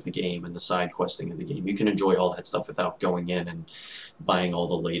story of the game and the side questing of the game. You can enjoy all that stuff without going in and buying all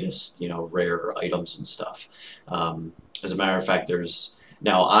the latest, rare items and stuff. As a matter of fact,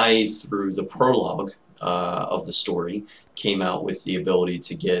 I, through the prologue of the story, came out with the ability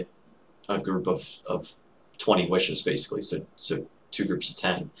to get a group of 20 wishes, basically, so 2 groups of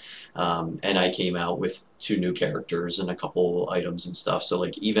 10. And I came out with 2 new characters and a couple items and stuff. So,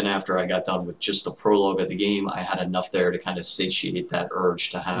 like, even after I got done with just the prologue of the game, I had enough there to kind of satiate that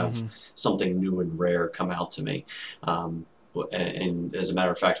urge to have something new and rare come out to me. And as a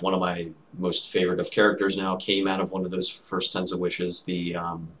matter of fact, one of my most favorite of characters now came out of one of those first 10 of wishes. The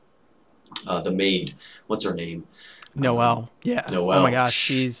maid, what's her name? Noelle. Yeah. Noelle. Oh my gosh,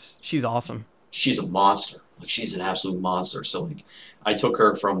 she's awesome. She's a monster. Like, she's an absolute monster. So, like, I took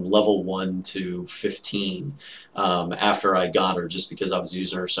her from level 1 to 15 after I got her, just because I was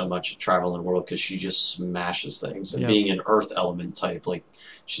using her so much traveling the world, because she just smashes things. And being an earth element type, like,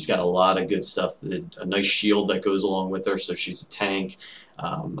 she's got a lot of good stuff. A nice shield that goes along with her, so she's a tank.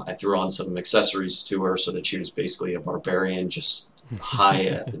 I threw on some accessories to her so that she was basically a barbarian, just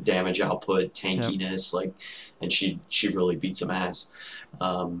high damage output, tankiness, and she really beats some ass.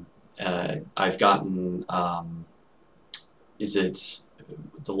 I've gotten, is it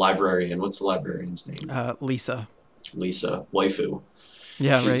the librarian? What's the librarian's name? Lisa. Lisa, waifu.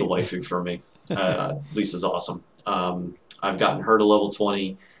 Yeah, she's right. the waifu for me. Lisa's awesome. I've gotten her to level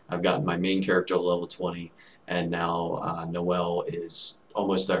 20. I've gotten my main character to level 20, and now Noelle is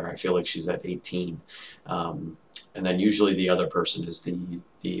almost there. I feel like she's at 18. And then usually the other person is the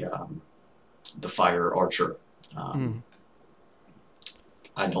fire archer.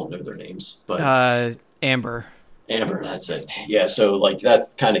 I don't know their names, but Amber. Amber, that's it. Yeah, so, like,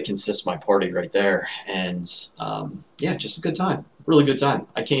 that kind of consists my party right there, and just a good time, really good time.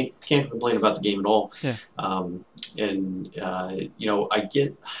 I can't complain about the game at all. Yeah. I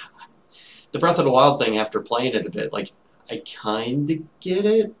get the Breath of the Wild thing after playing it a bit. Like, I kind of get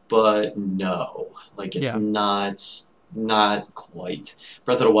it, but no, like, it's not quite.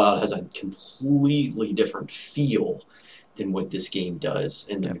 Breath of the Wild has a completely different feel than what this game does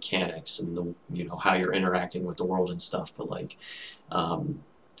in the mechanics and the how you're interacting with the world and stuff. But, like,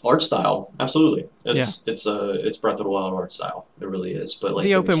 art style, absolutely, it's Breath of the Wild art style. It really is. But, like,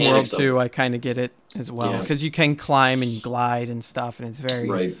 the open world too, I kind of get it as well, because you can climb and you glide and stuff, and it's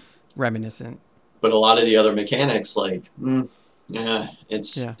very reminiscent. But a lot of the other mechanics, like, I'm not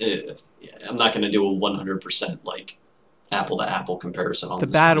going to do a 100% like apple to apple comparison on the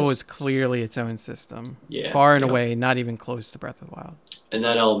battle is clearly its own system. Far and away, not even close to Breath of the Wild. And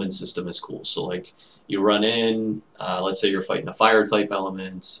that element system is cool. So, like, you run in, let's say you're fighting a fire type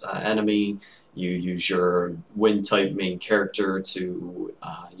element enemy, you use your wind type main character to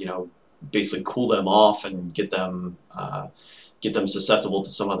basically cool them off and get them susceptible to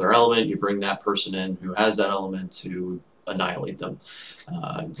some other element. You bring that person in who has that element to annihilate them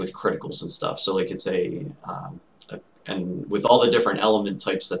with criticals and stuff. So, like, it's and with all the different element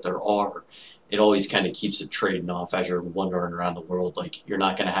types that there are, it always kind of keeps it trading off as you're wandering around the world. Like, you're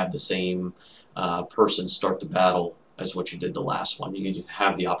not going to have the same person start the battle as what you did the last one. You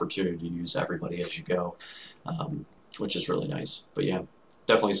have the opportunity to use everybody as you go, which is really nice. But yeah,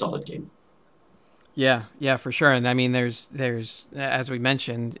 definitely a solid game. Yeah, for sure. And I mean, there's as we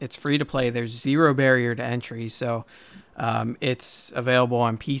mentioned, it's free to play. There's 0 barrier to entry, so it's available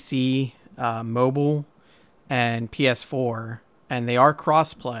on PC, mobile, and PS4, and they are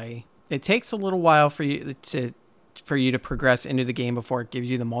cross-play. It takes a little while for you to progress into the game before it gives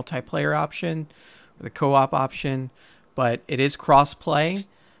you the multiplayer option or the co-op option, but it is cross-play.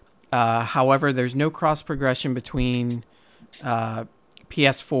 However, there's no cross progression between uh,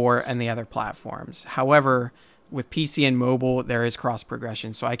 PS4 and the other platforms. However, with PC and mobile, there is cross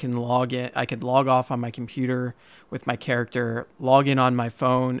progression, so I can log in. I could log off on my computer with my character, log in on my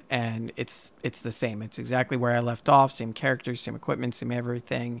phone, and it's the same. It's exactly where I left off. Same characters, same equipment, same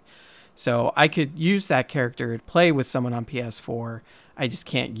everything. So I could use that character to play with someone on PS4. I just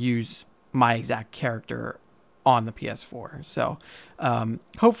can't use my exact character on the PS4. So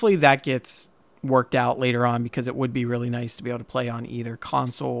hopefully that gets worked out later on, because it would be really nice to be able to play on either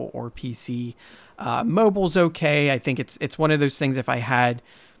console or PC. Mobile's okay. I think it's one of those things. If I had,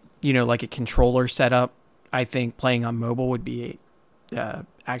 like a controller setup, I think playing on mobile would be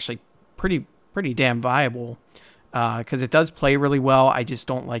actually pretty damn viable, because it does play really well. I just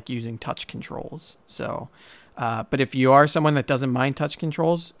don't like using touch controls. So, but if you are someone that doesn't mind touch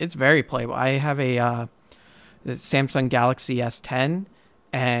controls, it's very playable. I have a Samsung Galaxy S10,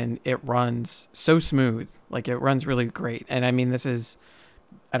 and it runs so smooth. Like, it runs really great. And I mean, this is,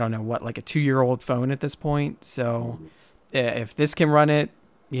 I don't know what, like a 2-year-old phone at this point. So if this can run it,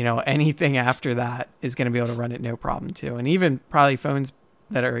 anything after that is going to be able to run it no problem too. And even probably phones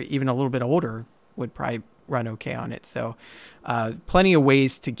that are even a little bit older would probably run okay on it. So plenty of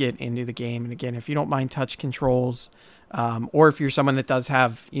ways to get into the game. And again, if you don't mind touch controls, or if you're someone that does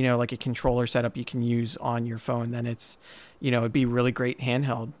have, like a controller setup you can use on your phone, then it's, it'd be really great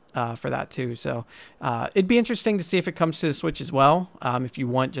handheld for that too. So it'd be interesting to see if it comes to the Switch as well. If you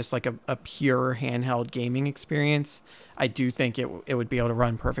want just like a pure handheld gaming experience, I do think it would be able to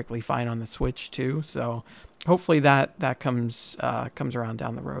run perfectly fine on the Switch too. So hopefully that comes around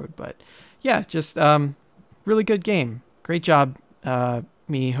down the road. But yeah, just really good game. Great job,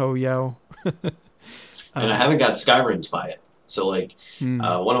 MiHoYo. And I haven't got Skyrim to buy it. So, like,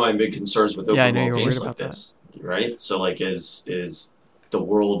 one of my big concerns with open world games like this, right? So, like, is the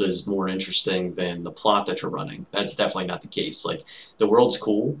world is more interesting than the plot that you're running. That's definitely not the case. Like, the world's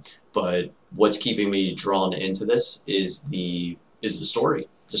cool, but what's keeping me drawn into this is the story.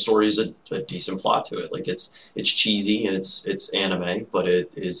 The story is a decent plot to it. Like, it's cheesy and it's anime, but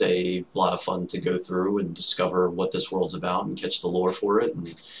it is a lot of fun to go through and discover what this world's about and catch the lore for it,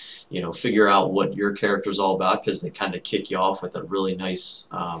 and figure out what your character's all about, because they kind of kick you off with a really nice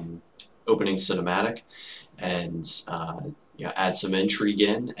opening cinematic, and add some intrigue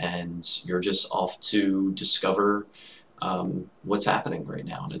in, and you're just off to discover what's happening right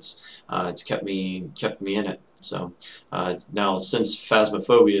now, and it's kept me in it. So now, since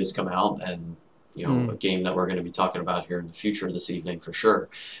Phasmophobia has come out, and a game that we're going to be talking about here in the future this evening for sure,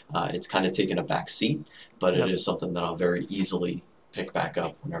 it's kind of taken a back seat, but it is something that I'll very easily pick back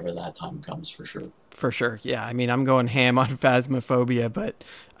up whenever that time comes, for sure. For sure. Yeah. I mean, I'm going ham on Phasmophobia, but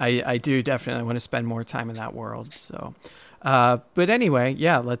I do definitely want to spend more time in that world. So, but anyway,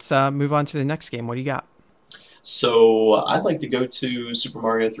 yeah, let's move on to the next game. What do you got? So I'd like to go to Super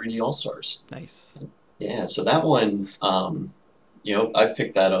Mario 3D All-Stars. Nice. Yeah. So that one, I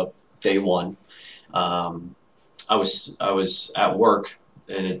picked that up day one. I was at work,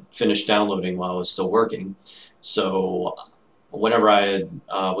 and it finished downloading while I was still working. So whenever I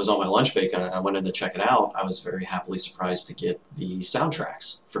was on my lunch break and I went in to check it out, I was very happily surprised to get the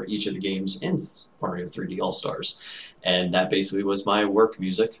soundtracks for each of the games in Mario 3D All-Stars. And that basically was my work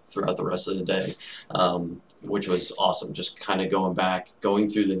music throughout the rest of the day, which was awesome. Just kind of going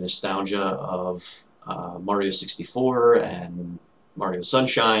through the nostalgia of Mario 64 and Mario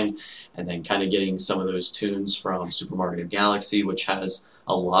Sunshine, and then kind of getting some of those tunes from Super Mario Galaxy, which has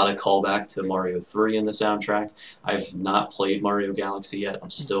a lot of callback to Mario 3 in the soundtrack. I've not played Mario Galaxy yet. I'm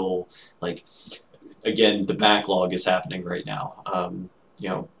still, like, again, the backlog is happening right now.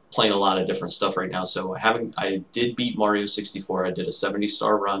 Playing a lot of different stuff right now. So I did beat Mario 64. I did a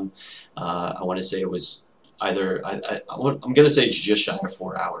 70-star run. I want to say it was I'm going to say it's just shy of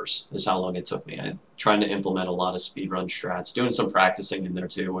 4 hours is how long it took me. I'm trying to implement a lot of speedrun strats, doing some practicing in there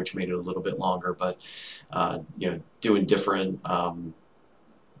too, which made it a little bit longer, but doing different speedrun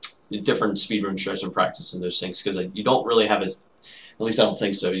strats and practicing those things, because you don't really have at least I don't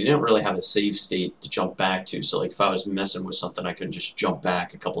think so, you didn't really have a save state to jump back to. So, like, if I was messing with something, I could just jump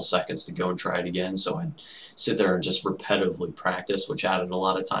back a couple seconds to go and try it again. So I'd sit there and just repetitively practice, which added a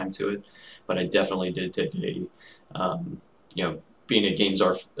lot of time to it. But I definitely did take being a Games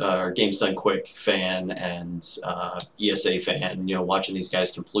Done Quick fan and ESA fan, watching these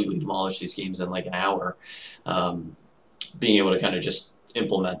guys completely demolish these games in like an hour, being able to kind of just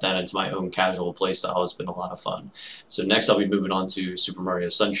implement that into my own casual playstyle has been a lot of fun. So next I'll be moving on to Super Mario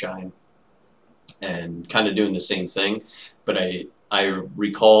Sunshine and kind of doing the same thing, but I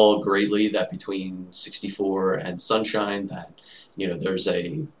recall greatly that between 64 and Sunshine that there's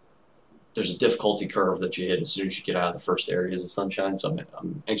a there's a difficulty curve that you hit as soon as you get out of the first areas of Sunshine. So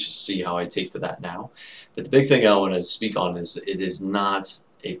I'm anxious to see how I take to that now. But the big thing I want to speak on is it is not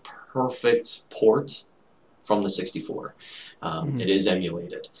a perfect port from the 64. It is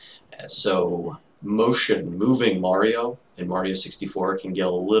emulated. So moving Mario in Mario 64 can get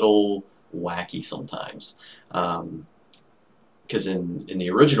a little wacky sometimes. Because in the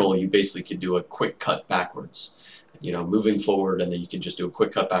original, you basically could do a quick cut backwards, moving forward, and then you can just do a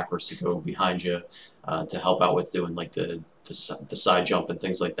quick cut backwards to go behind you to help out with doing like the side jump and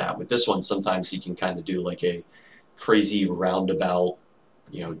things like that. With this one, sometimes he can kind of do like a crazy roundabout,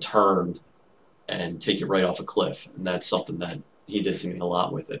 turn and take you right off a cliff, and that's something that he did to me a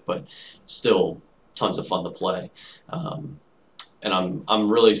lot with it. But still, tons of fun to play. And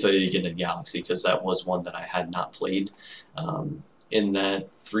I'm really excited to get into Galaxy because that was one that I had not played in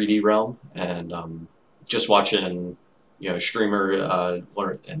that 3D realm, and just watching, a streamer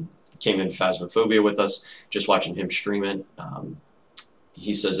and came in Phasmophobia with us, just watching him stream it.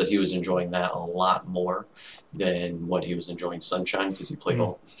 He says that he was enjoying that a lot more than what he was enjoying Sunshine because he played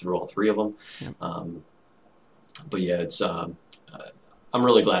through all three of them. Yep. But yeah, it's I'm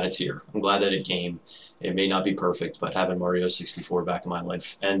really glad it's here. I'm glad that it came. It may not be perfect, but having Mario 64 back in my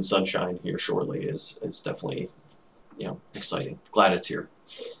life and Sunshine here shortly is definitely, exciting. Glad it's here.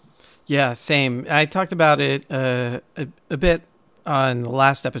 Yeah, same. I talked about it a bit on the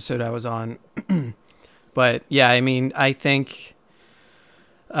last episode I was on. But yeah, I mean, I think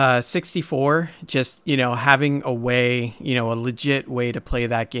 64, just, having a way, a legit way to play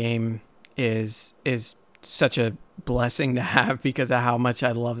that game is such a blessing to have because of how much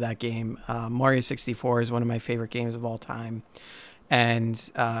I love that game. Mario 64 is one of my favorite games of all time.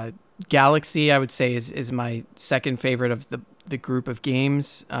 And Galaxy, I would say, is my second favorite of the group of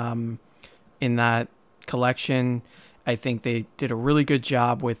games in that collection. I think they did a really good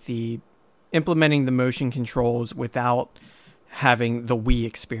job with implementing the motion controls without having the Wii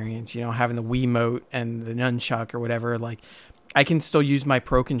experience, having the Wiimote and the nunchuck or whatever. Like, I can still use my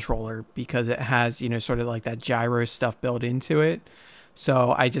Pro Controller because it has, sort of like that gyro stuff built into it.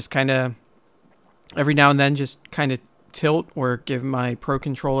 So I just kind of, every now and then, just kind of tilt or give my Pro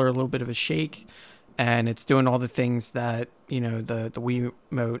Controller a little bit of a shake, and it's doing all the things that, the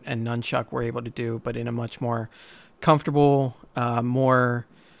Wiimote and nunchuck were able to do, but in a much more comfortable, more,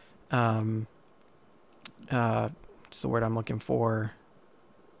 what's the word I'm looking for?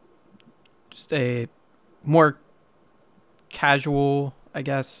 Just a more casual, I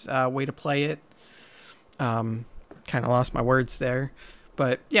guess, way to play it. Kind of lost my words there,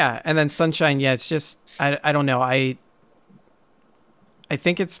 but yeah. And then Sunshine, yeah, it's just I don't know. I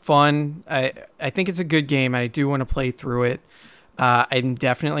think it's fun. I think it's a good game. I do want to play through it. I'm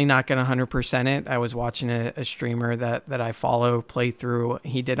definitely not going to 100% it. I was watching a streamer that I follow play through.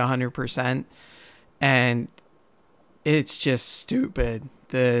 He did 100%, and it's just stupid.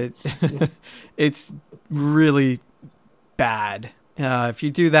 It's really bad. If you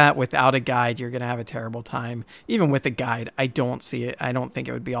do that without a guide, you're going to have a terrible time. Even with a guide, I don't see it. I don't think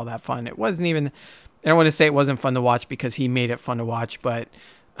it would be all that fun. It wasn't even, I don't want to say it wasn't fun to watch because he made it fun to watch, but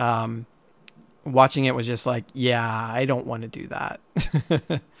watching it was just like, yeah, I don't want to do that.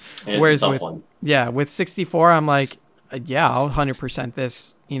 It's a tough one. Yeah, with 64, I'm like, yeah, I'll 100%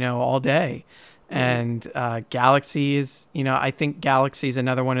 this, all day. And Galaxy is, I think Galaxy is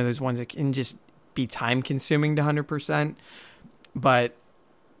another one of those ones that can just be time consuming to 100%, but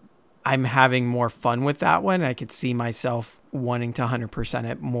I'm having more fun with that one. I could see myself wanting to 100%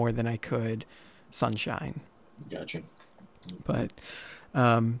 it more than I could Sunshine. Gotcha. But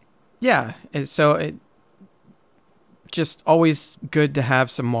yeah, so it just always good to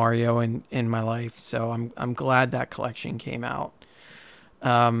have some Mario in my life. So I'm glad that collection came out.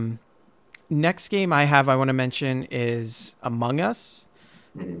 Next game I want to mention is Among Us.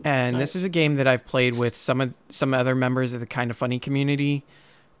 And This is a game that I've played with some other members of the Kind of Funny community,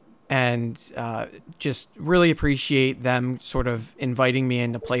 and just really appreciate them sort of inviting me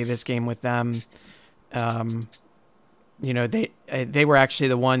in to play this game with them. They were actually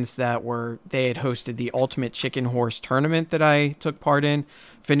the ones they had hosted the Ultimate Chicken Horse tournament that I took part in.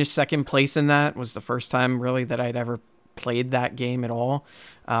 Finished second place in that. Was the first time really that I'd ever played that game at all,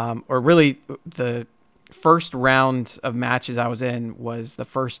 or really the first round of matches I was in was the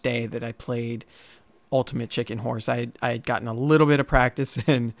first day that I played Ultimate Chicken Horse. I had gotten a little bit of practice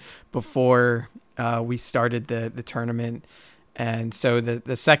in before we started the tournament, and so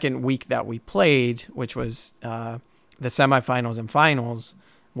the second week that we played, which was the semifinals and finals,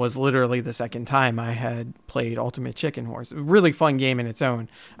 was literally the second time I had played Ultimate Chicken Horse. A really fun game in its own.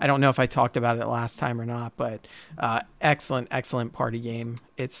 I don't know if I talked about it last time or not, but excellent party game.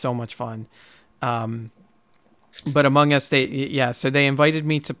 It's so much fun. But Among Us, so they invited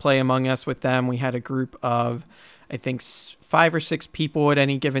me to play Among Us with them. We had a group of, I think, 5 or 6 people at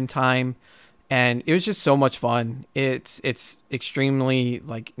any given time, and it was just so much fun. It's extremely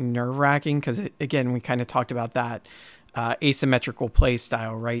like nerve-wracking because, again, we kind of talked about that asymmetrical play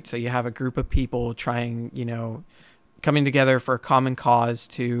style, right? So you have a group of people trying, coming together for a common cause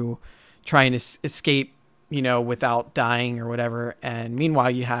to try and escape, without dying or whatever. And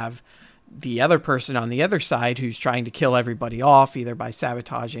meanwhile, you have the other person on the other side who's trying to kill everybody off, either by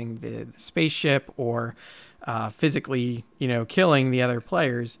sabotaging the spaceship or physically, killing the other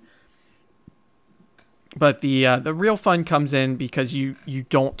players. But the real fun comes in because you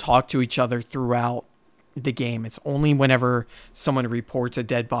don't talk to each other throughout the game. It's only whenever someone reports a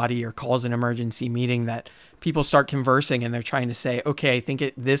dead body or calls an emergency meeting that people start conversing, and they're trying to say, okay, I think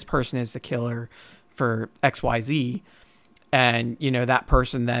this person is the killer for XYZ. And, that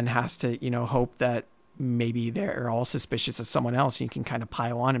person then has to, hope that maybe they're all suspicious of someone else. You can kind of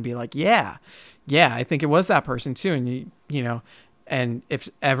pile on and be like, yeah, I think it was that person too. And and if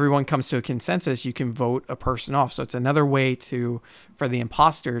everyone comes to a consensus, you can vote a person off. So it's another way for the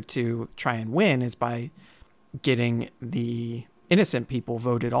imposter to try and win is by getting the innocent people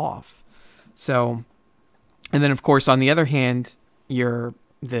voted off. So, and then of course, on the other hand, the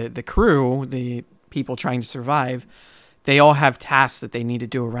crew, the people trying to survive, they all have tasks that they need to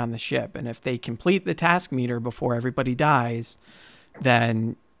do around the ship. And if they complete the task meter before everybody dies,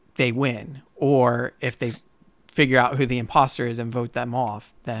 then they win. Or if they figure out who the imposter is and vote them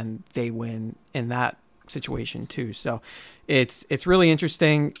off, then they win in that situation too. So it's really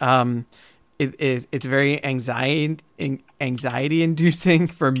interesting. It's very anxiety inducing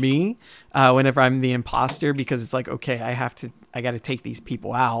for me whenever I'm the imposter, because it's like, okay, I got to take these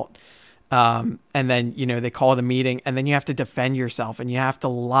people out. And then, they call the meeting, and then you have to defend yourself, and you have to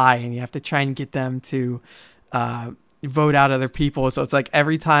lie, and you have to try and get them to vote out other people. So it's like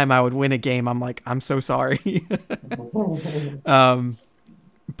every time I would win a game, I'm like, I'm so sorry.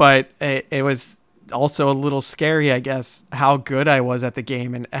 But it was also a little scary, I guess, how good I was at the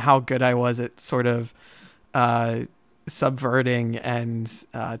game and how good I was at sort of subverting and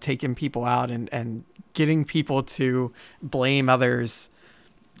taking people out and getting people to blame others.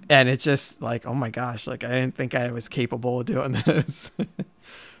 And it's just like, oh my gosh, like I didn't think I was capable of doing this.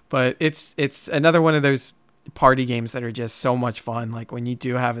 But it's another one of those party games that are just so much fun, like when you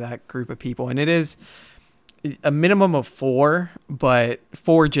do have that group of people. And it is a minimum of 4, but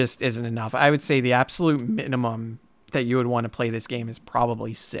 4 just isn't enough. I would say the absolute minimum that you would want to play this game is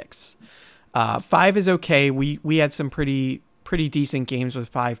probably 6. 5 is okay. We had some pretty decent games with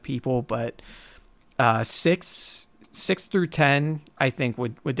 5 people, but 6 through 10 I think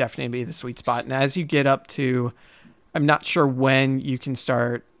would definitely be the sweet spot. And as you get up to, I'm not sure when you can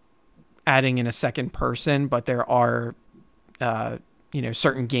start adding in a second person, but there are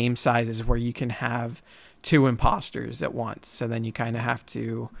certain game sizes where you can have 2 imposters at once. So then you kind of have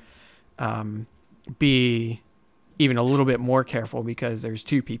to be even a little bit more careful because there's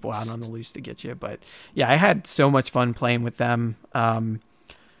 2 people out on the loose to get you. But yeah, I had so much fun playing with them.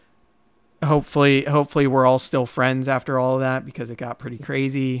 Hopefully we're all still friends after all of that, because it got pretty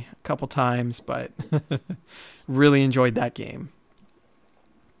crazy a couple times, but really enjoyed that game.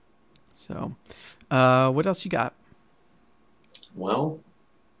 So, what else you got? Well,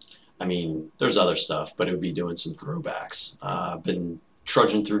 I mean, there's other stuff, but it would be doing some throwbacks. I've been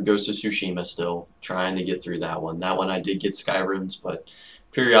trudging through Ghost of Tsushima still, trying to get through that one. That one I did get Skyrim's, but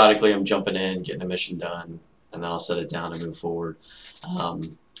periodically I'm jumping in, getting a mission done, and then I'll set it down and move forward.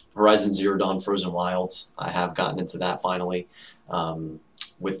 Horizon Zero Dawn Frozen Wilds, I have gotten into that finally.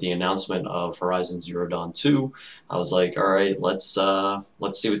 With the announcement of Horizon Zero Dawn 2, I was like, all right, let's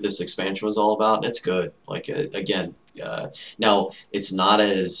see what this expansion was all about. And it's good. Like, again, now it's not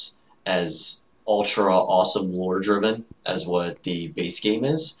as ultra awesome lore driven as what the base game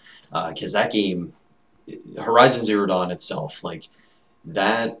is, because that game, Horizon Zero Dawn itself, like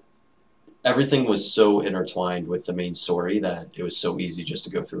that, everything was so intertwined with the main story that it was so easy just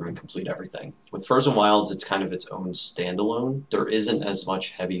to go through and complete everything. With Frozen Wilds, it's kind of its own standalone. There isn't as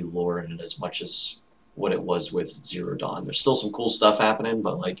much heavy lore in it as much as what it was with Zero Dawn. There's still some cool stuff happening,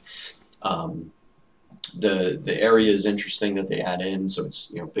 but like the area is interesting that they add in. So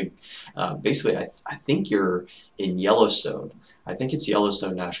it's big. Basically, I think you're in Yellowstone. I think it's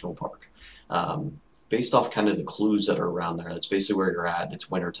Yellowstone National Park. based off kind of the clues that are around there. That's basically where you're at. It's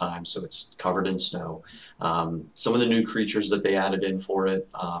wintertime, so it's covered in snow. Some of the new creatures that they added in for it,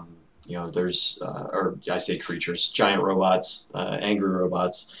 there's, or I say creatures, giant robots, angry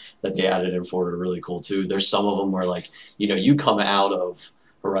robots that they added in for it are really cool too. There's some of them where, like, you come out of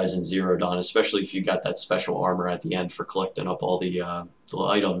Horizon Zero Dawn, especially if you got that special armor at the end for collecting up all the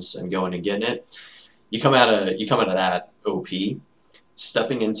items and going and getting it. You come out of that OP,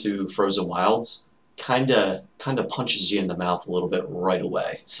 stepping into Frozen Wilds kind of punches you in the mouth a little bit right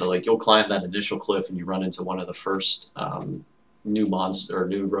away. So like you'll climb that initial cliff and you run into one of the first new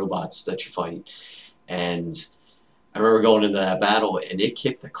robots that you fight, and I remember going into that battle and it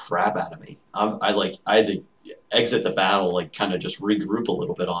kicked the crap out of me. I had to exit the battle, like kind of just regroup a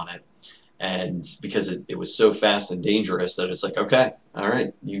little bit on it. And because it was so fast and dangerous that it's like, okay, all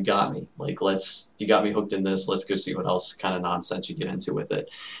right, you got me. Like, you got me hooked in this. Let's go see what else kind of nonsense you get into with it.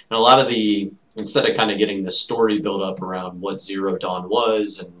 And a lot of instead of kind of getting the story built up around what Zero Dawn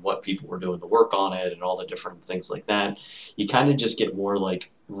was and what people were doing the work on it and all the different things like that, you kind of just get more like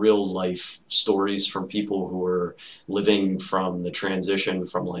real life stories from people who are living from the transition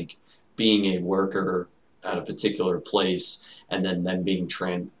from like being a worker at a particular place and then being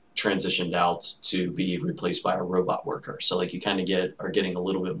transitioned out to be replaced by a robot worker. So like you kind of are getting a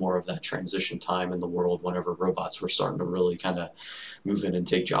little bit more of that transition time in the world whenever robots were starting to really kind of move in and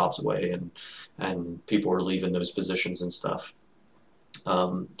take jobs away and people were leaving those positions and stuff.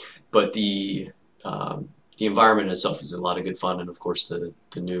 But the environment itself is a lot of good fun, and of course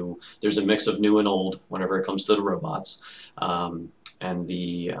there's a mix of new and old whenever it comes to the robots, and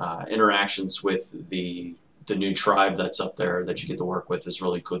the interactions with the new tribe that's up there that you get to work with is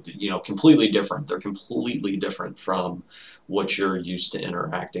really good. Completely different. They're completely different from what you're used to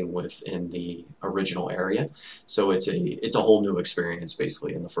interacting with in the original area. So it's a whole new experience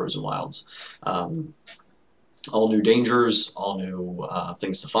basically in the Frozen Wilds. All new dangers, all new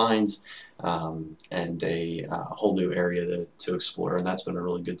things to find, and a whole new area to explore, and that's been a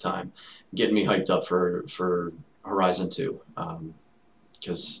really good time. Getting me hyped up for Horizon 2,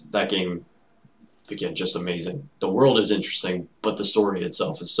 because that game, again, just amazing. The world is interesting, but the story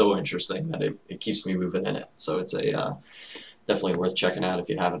itself is so interesting that it keeps me moving in it. So it's definitely worth checking out if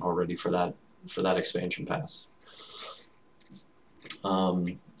you haven't already for that expansion pass.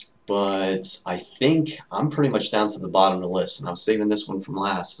 But I think I'm pretty much down to the bottom of the list, and I was saving this one from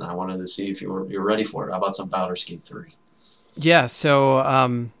last, and I wanted to see if you're ready for it. How about some Baldur's Gate 3? Yeah,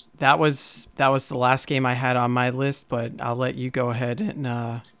 so that was the last game I had on my list, but I'll let you go ahead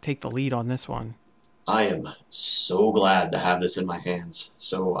and take the lead on this one. I am so glad to have this in my hands.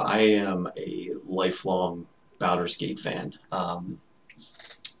 So I am a lifelong Baldur's Gate fan. Or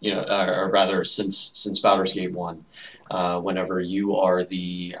rather, since Baldur's Gate 1, whenever you are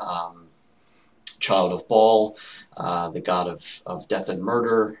the child of Baal, the god of death and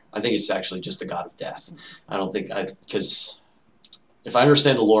murder. I think it's actually just the god of death. Because if I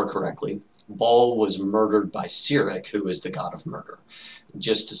understand the lore correctly, Baal was murdered by Cyric, who is the god of murder,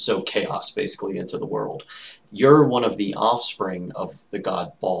 just to sow chaos basically into the world. You're one of the offspring of the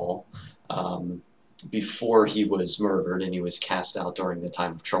god Baal before he was murdered, and he was cast out during the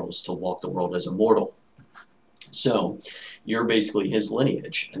time of troubles to walk the world as a mortal. So you're basically his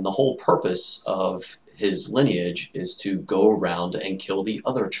lineage, and the whole purpose of his lineage is to go around and kill the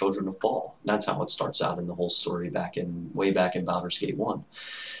other children of Baal. That's how it starts out in the whole story way back in Baldur's Gate 1.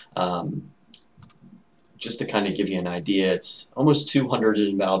 Just to kind of give you an idea, it's almost 200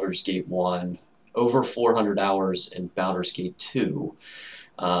 in Baldur's Gate 1, over 400 hours in Baldur's Gate 2,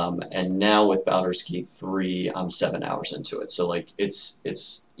 and now with Baldur's Gate 3, I'm 7 hours into it. So like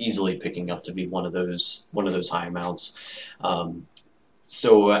it's easily picking up to be one of those high amounts.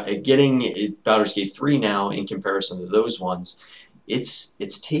 So getting Baldur's Gate 3 now in comparison to those ones,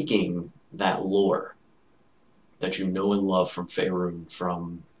 it's taking that lore that you know and love from Faerun,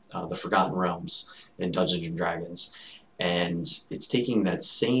 from the Forgotten Realms in Dungeons and Dragons, and it's taking that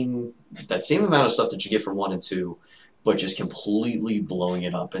same amount of stuff that you get from 1 and 2, but just completely blowing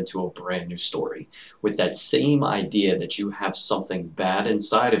it up into a brand new story with that same idea that you have something bad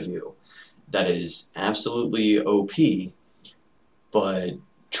inside of you that is absolutely OP, but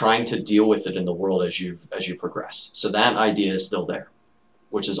trying to deal with it in the world as you progress. So that idea is still there,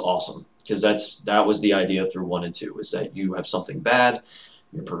 which is awesome, because that was the idea through 1 and 2, is that you have something bad,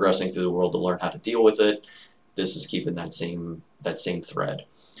 you're progressing through the world to learn how to deal with it. This is keeping that same thread.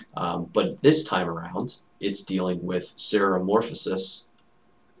 But this time around, it's dealing with Ceramorphosis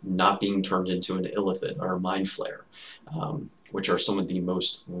not being turned into an Illithid or a Mind Flayer, which are some of the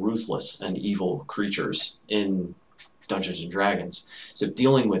most ruthless and evil creatures in Dungeons and Dragons. So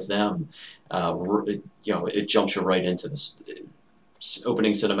dealing with them, it jumps you right into this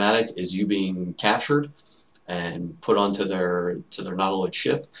opening cinematic is you being captured and put onto their Nautiloid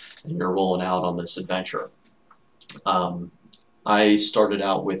ship, and you're rolling out on this adventure. I started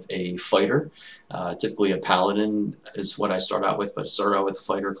out with a fighter. Typically a paladin is what I start out with, but I started out with a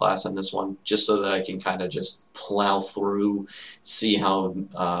fighter class in this one, just so that I can kind of just plow through, see how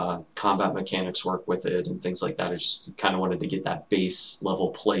combat mechanics work with it and things like that. I just kind of wanted to get that base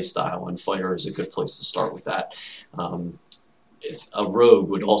level play style, and fighter is a good place to start with that. If a rogue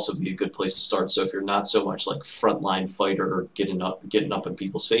would also be a good place to start. So if you're not so much like frontline fighter or getting up in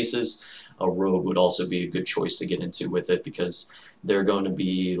people's faces, a rogue would also be a good choice to get into with it, because they're going to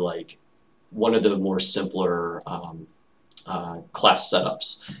be like one of the more simpler class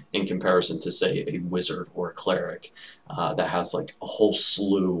setups in comparison to, say, a wizard or a cleric that has like a whole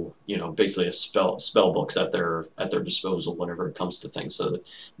slew, basically a spell books at their disposal whenever it comes to things. So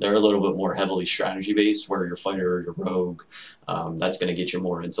they're a little bit more heavily strategy based, where your fighter or your rogue, that's going to get you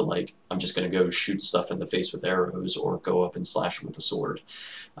more into like, I'm just going to go shoot stuff in the face with arrows or go up and slash them with a sword.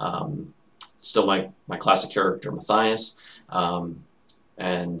 Still my classic character, Matthias, and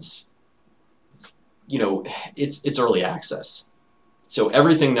it's early access. So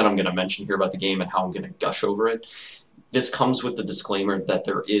everything that I'm going to mention here about the game and how I'm going to gush over it, this comes with the disclaimer that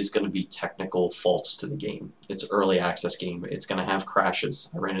there is going to be technical faults to the game. It's an early access game. It's going to have crashes.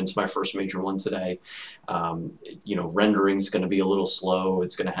 I ran into my first major one today. Rendering is going to be a little slow.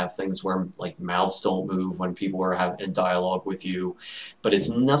 It's going to have things where like mouths don't move when people are in dialogue with you, but it's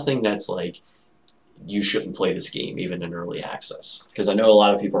nothing that's like, you shouldn't play this game even in early access, because I know a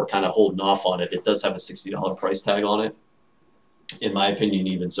lot of people are kind of holding off on it. It does have a $60 price tag on it. In my opinion,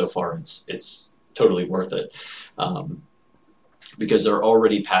 even so far, it's totally worth it, because they're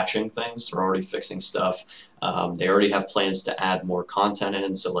already patching things, they're already fixing stuff. They already have plans to add more content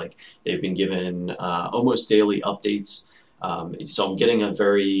in, so like they've been given almost daily updates. So I'm getting a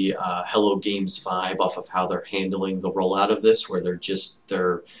very Hello Games vibe off of how they're handling the rollout of this, where they're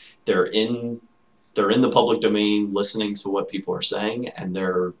in the public domain, listening to what people are saying, and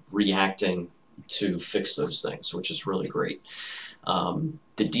they're reacting to fix those things, which is really great.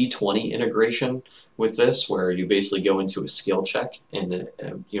 The D20 integration with this, where you basically go into a skill check, and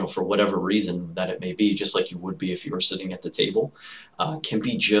for whatever reason that it may be, just like you would be if you were sitting at the table, can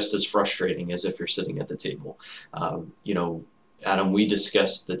be just as frustrating as if you're sitting at the table. Adam, we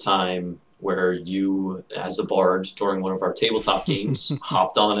discussed the time where you, as a bard, during one of our tabletop games,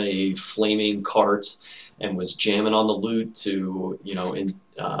 hopped on a flaming cart and was jamming on the lute to,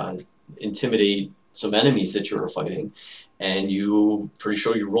 intimidate some enemies that you were fighting, and pretty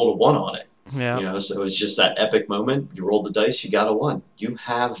sure you rolled a 1 on it. Yeah. So it was just that epic moment. You rolled the dice, you got a 1. You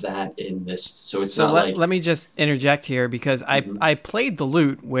have that in this, so it's not like... Let me just interject here, because I played the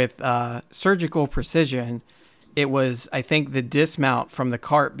lute with surgical precision. It was, I think, the dismount from the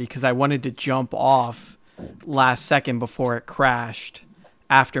cart, because I wanted to jump off last second before it crashed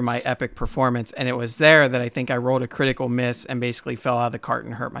after my epic performance. And it was there that I think I rolled a critical miss and basically fell out of the cart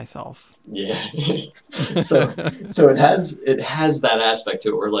and hurt myself. Yeah. so it has that aspect to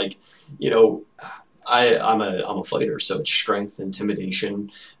it where, like, I'm a fighter, so it's strength,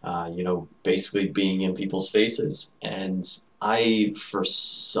 intimidation, basically being in people's faces. And I, for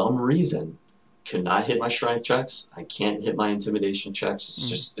some reason, could not hit my strength checks. I can't hit my intimidation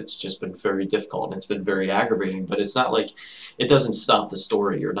checks. It's just been very difficult, and it's been very aggravating. But it's not like it doesn't stop the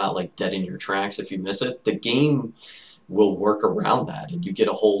story. You're not like dead in your tracks if you miss it. The game will work around that, and you get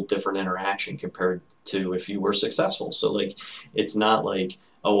a whole different interaction compared to if you were successful. So like, it's not like,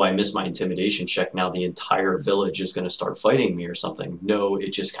 oh, I missed my intimidation check, now the entire village is going to start fighting me or something. No,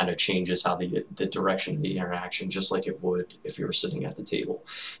 it just kind of changes how the direction of the interaction, just like it would if you were sitting at the table.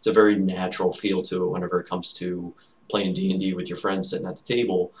 It's a very natural feel to it whenever it comes to playing D&D with your friends sitting at the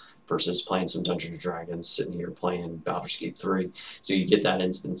table versus playing some Dungeons & Dragons, sitting here playing Baldur's Gate 3. So you get that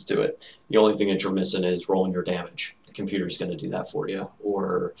instance to it. The only thing that you're missing is rolling your damage. The computer's going to do that for you.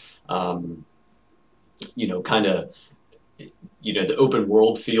 Or, the open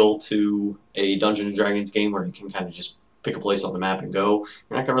world feel to a Dungeons & Dragons game where you can kind of just pick a place on the map and go.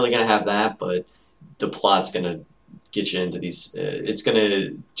 You're not really going to have that, but the plot's going to get you into these. It's going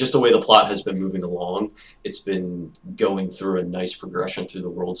to, just the way the plot has been moving along, it's been going through a nice progression through the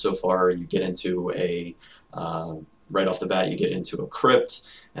world so far. You get into right off the bat, you get into a crypt,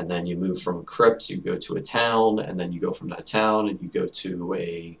 and then you move from a crypt, you go to a town, and then you go from that town and you go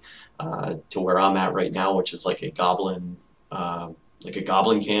to to where I'm at right now, which is like a goblin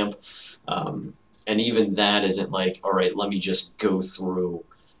camp. And even that isn't like, all right, let me just go through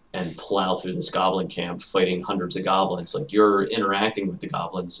and plow through this goblin camp fighting hundreds of goblins. Like, you're interacting with the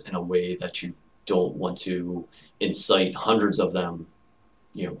goblins in a way that you don't want to incite hundreds of them,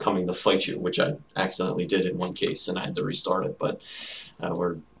 coming to fight you, which I accidentally did in one case and I had to restart it. But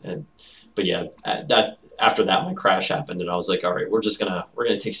yeah, that after that my crash happened and I was like, all right, we're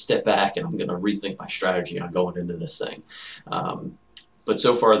gonna take a step back and I'm gonna rethink my strategy on going into this thing. But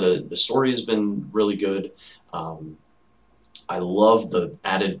so far the story has been really good. I love the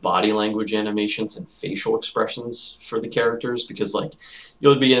added body language animations and facial expressions for the characters, because like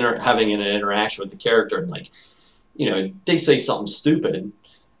you'll be having an interaction with the character and like, they say something stupid.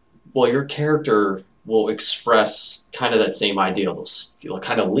 Well, your character will express kind of that same idea. They'll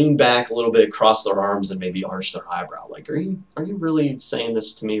kind of lean back a little bit, cross their arms, and maybe arch their eyebrow. Like, are you really saying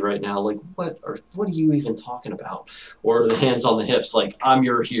this to me right now? Like, what are you even talking about? Or the hands on the hips, like, I'm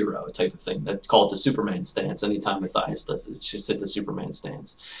your hero type of thing. They call it the Superman stance. Anytime Matthias does it, just hit the Superman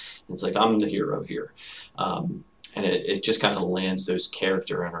stance. And it's like, I'm the hero here. And it just kind of lands those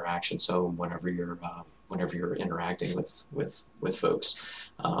character interactions home whenever you're interacting with folks.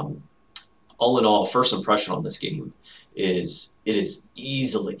 All in all, first impression on this game is it is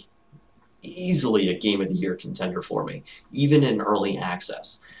easily a Game of the Year contender for me, even in early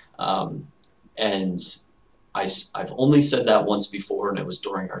access. And I've only said that once before, and it was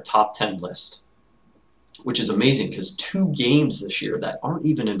during our top 10 list, which is amazing because 2 games this year that aren't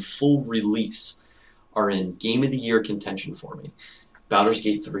even in full release are in Game of the Year contention for me. Baldur's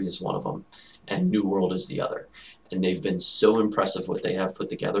Gate 3 is one of them, and New World is the other. And they've been so impressive what they have put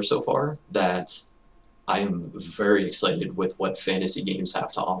together so far that I am very excited with what fantasy games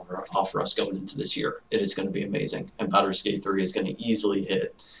have to offer us going into this year. It is going to be amazing. And Baldur's Gate 3 is going to easily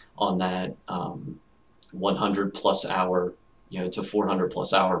hit on that 100 plus hour, to 400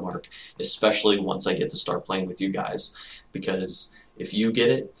 plus hour mark, especially once I get to start playing with you guys. Because if you get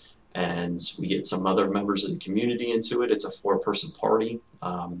it, and we get some other members of the community into it, it's a 4-person party.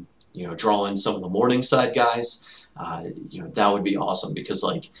 Draw in some of the Morningside guys. That would be awesome, because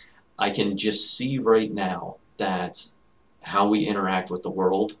like I can just see right now that how we interact with the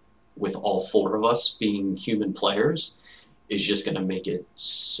world with all 4 of us being human players is just going to make it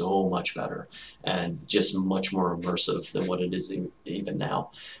so much better and just much more immersive than what it is even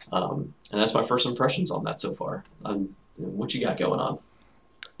now. And that's my first impressions on that so far. What you got going on?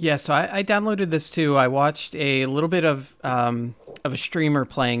 Yeah, so I downloaded this too. I watched a little bit of a streamer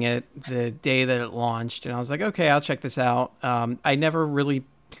playing it the day that it launched, and I was like, okay, I'll check this out. I never really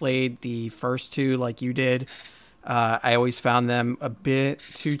played the first 2 like you did. I always found them a bit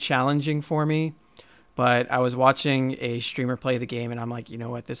too challenging for me, but I was watching a streamer play the game, and I'm like, you know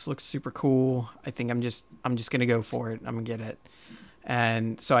what, this looks super cool. I think I'm just gonna go for it. I'm gonna get it,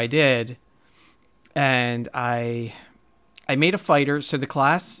 and so I did, and I made a fighter. So the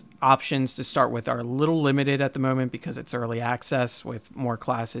class options to start with are a little limited at the moment because it's early access, with more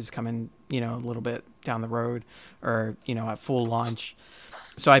classes coming, a little bit down the road, or, at full launch.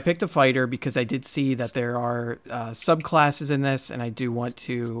 So I picked a fighter because I did see that there are subclasses in this, and I do want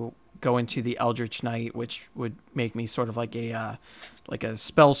to go into the Eldritch Knight, which would make me sort of like a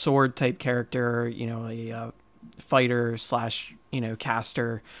spell sword type character, a fighter slash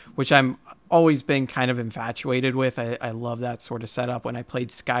caster, which I'm always been kind of infatuated with. I love that sort of setup. When I played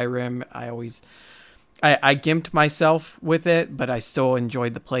Skyrim, I gimped myself with it, but I still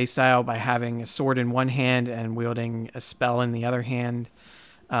enjoyed the play style by having a sword in one hand and wielding a spell in the other hand.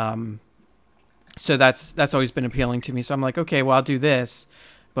 So that's always been appealing to me. So I'm like, okay, well, I'll do this.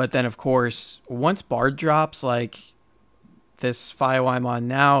 But then of course, once Bard drops, like this file I'm on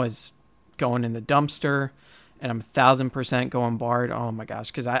now is going in the dumpster, and I'm 1,000% going Bard. Oh my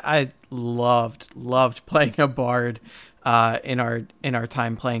gosh, because I loved playing a Bard in our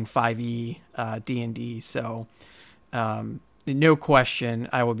time playing 5e D&D. So no question,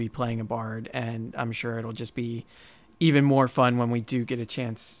 I will be playing a Bard, and I'm sure it'll just be even more fun when we do get a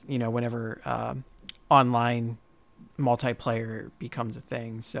chance. Whenever online multiplayer becomes a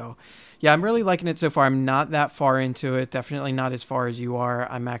thing. So yeah, I'm really liking it so far. I'm not that far into it. Definitely not as far as you are.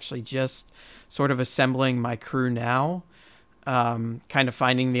 I'm actually just sort of assembling my crew now, kind of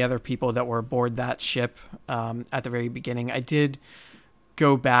finding the other people that were aboard that ship at the very beginning. I did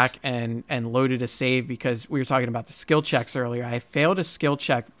go back and loaded a save because we were talking about the skill checks earlier. I failed a skill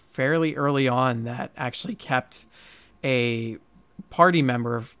check fairly early on that actually kept a party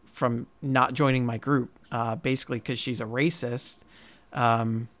member from not joining my group, basically because she's a racist.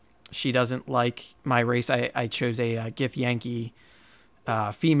 She doesn't like my race. I chose a Githyanki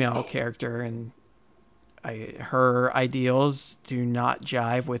female character, and her ideals do not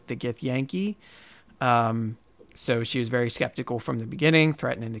jive with the Githyanki. So she was very skeptical from the beginning,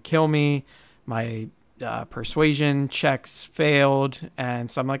 threatening to kill me. My persuasion checks failed. And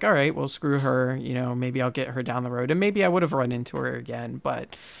so I'm like, all right, well, screw her. Maybe I'll get her down the road. And maybe I would have run into her again.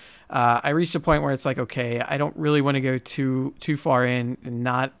 But I reached a point where it's like, okay, I don't really want to go too far in and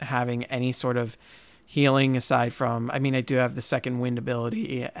not having any sort of healing aside from, I mean, I do have the second wind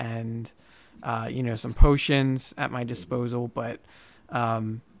ability and, some potions at my disposal, but I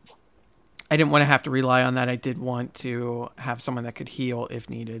didn't want to have to rely on that. I did want to have someone that could heal if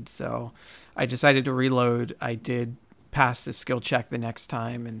needed. So I decided to reload. I did pass the skill check the next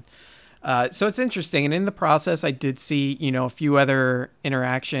time. And so it's interesting. And in the process, I did see, a few other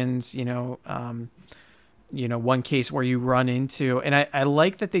interactions, one case where you run into, and I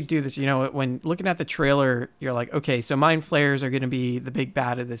like that they do this, when looking at the trailer, you're like, okay, so mind flayers are going to be the big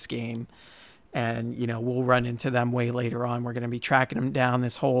bad of this game. And, we'll run into them way later on. We're going to be tracking them down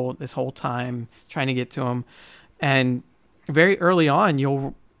this whole time, trying to get to them. And very early on,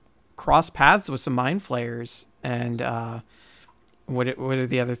 you'll cross paths with some mind flayers. And what are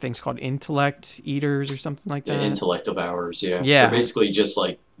the other things called? Intellect eaters or something like that? The intellect devourers, yeah. Yeah. They're basically just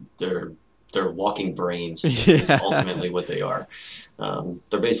like, they're walking brains is ultimately what they are.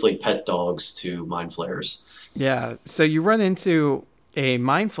 They're basically pet dogs to mind flayers. Yeah. So you run into a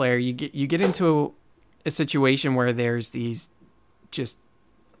mind flare, you get into a situation where there's these just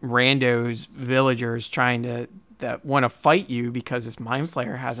randos, villagers that want to fight you because this mind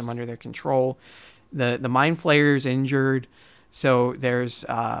flayer has them under their control. The mind flayer's injured, so there's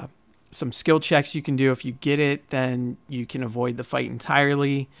some skill checks you can do. If you get it, then you can avoid the fight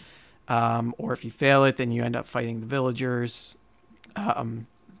entirely, or if you fail it, then you end up fighting the villagers. And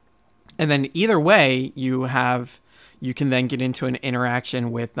then either way, you can then get into an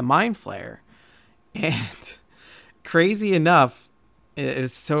interaction with the mind flayer. And crazy enough,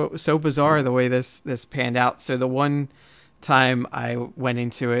 it's so bizarre the way this panned out. So the one time I went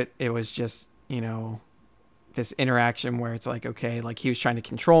into it, it was just, this interaction where it's like, okay, like he was trying to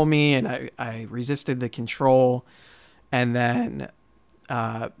control me and I resisted the control. And then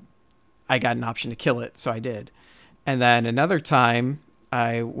I got an option to kill it. So I did. And then another time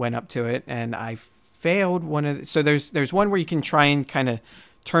I went up to it and I failed so there's one where you can try and kind of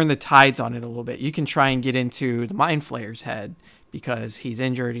turn the tides on it a little bit. You can try and get into the mind flayer's head because he's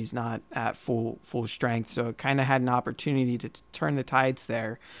injured, he's not at full strength, so it kind of had an opportunity to turn the tides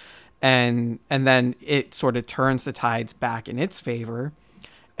there, and then it sort of turns the tides back in its favor.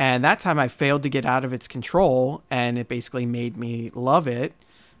 And that time I failed to get out of its control, and it basically made me love it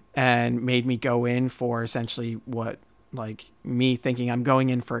and made me go in for essentially what, like me thinking I'm going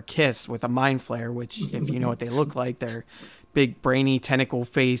in for a kiss with a mind flayer, which if you know what they look like, they're big brainy tentacle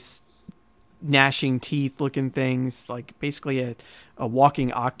face, gnashing teeth looking things, like basically a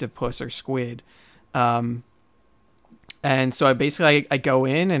walking octopus or squid. And so I go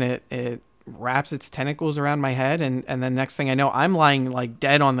in and it wraps its tentacles around my head. And then next thing I know, I'm lying like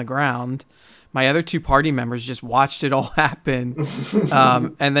dead on the ground. My other two party members just watched it all happen.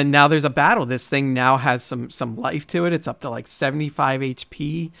 And then now there's a battle. This thing now has some life to it. It's up to like 75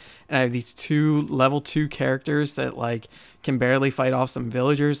 HP. And I have these two level 2 characters that like can barely fight off some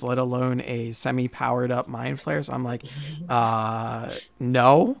villagers, let alone a semi-powered up mind flayer. So I'm like,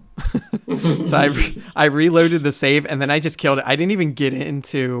 no. So I reloaded the save and then I just killed it. I didn't even get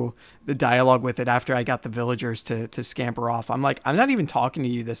into the dialogue with it after I got the villagers to scamper off. I'm like, I'm not even talking to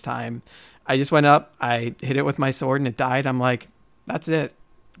you this time. I just went up, I hit it with my sword and it died. I'm like, that's it.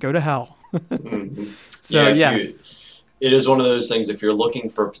 Go to hell. Mm-hmm. So yeah. It is one of those things, if you're looking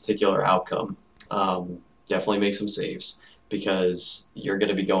for a particular outcome, definitely make some saves because you're going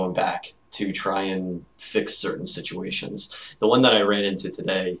to be going back to try and fix certain situations. The one that I ran into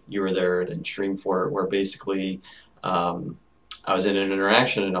today, you were there in stream for it, where basically I was in an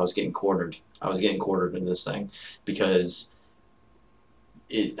interaction and I was getting cornered. I was getting cornered in this thing because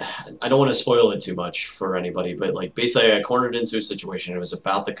I don't want to spoil it too much for anybody, but like basically I got cornered into a situation. It was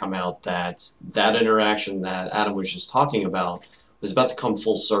about to come out that interaction that Adam was just talking about was about to come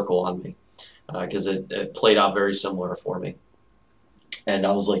full circle on me because it played out very similar for me. And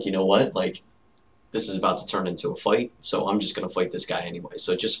I was like, you know what? Like, this is about to turn into a fight, so I'm just going to fight this guy anyway.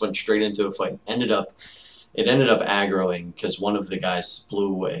 So it just went straight into a fight. It ended up aggroing because one of the guys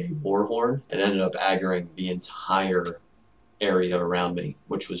blew a war horn. It ended up aggroing the entire area around me,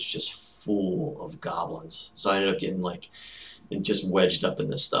 which was just full of goblins. So I ended up getting like just wedged up in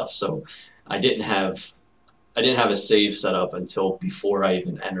this stuff. So I didn't have a save set up until before I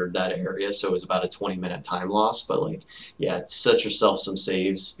even entered that area. So it was about a 20-minute time loss. But like, yeah, set yourself some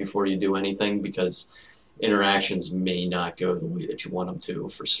saves before you do anything because interactions may not go the way that you want them to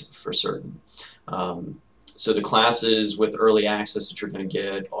for certain. So the classes with early access that you're going to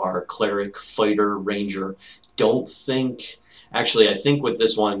get are cleric, fighter, ranger. Don't think. Actually, I think with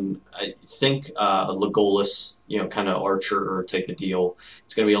this one, I think Legolas, kind of archer type of deal.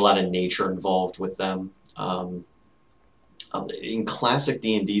 It's going to be a lot of nature involved with them. In classic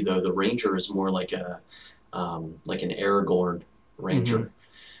D&D, though, the ranger is more like like an Aragorn Mm-hmm. ranger.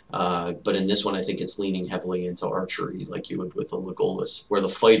 But in this one, I think it's leaning heavily into archery, like you would with a Legolas, where the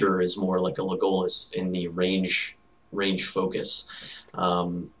fighter is more like a Legolas in the range focus.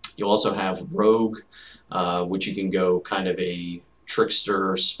 You also have rogue, which you can go kind of a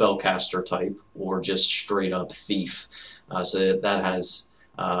trickster, spellcaster type, or just straight up thief. So that has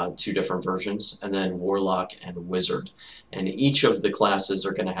two different versions, and then warlock and wizard. And each of the classes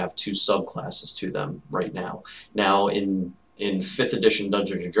are going to have two subclasses to them right now. Now, in fifth edition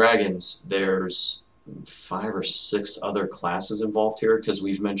Dungeons and Dragons, there's 5 or 6 other classes involved here because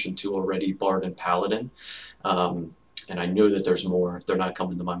we've mentioned 2 already, Bard and Paladin. And I know that there's more. They're not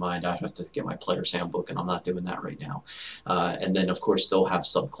coming to my mind. I'd have to get my player's handbook, and I'm not doing that right now. And then, of course, they'll have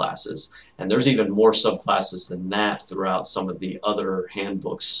subclasses. And there's even more subclasses than that throughout some of the other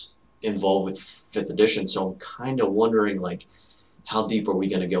handbooks involved with 5th edition. So I'm kind of wondering, like, how deep are we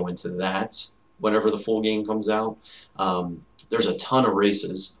going to go into that whenever the full game comes out? There's a ton of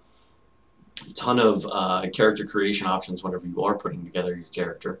races, a ton of character creation options whenever you are putting together your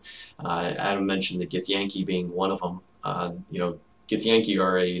character. Adam mentioned the Githyanki being one of them. Githyanki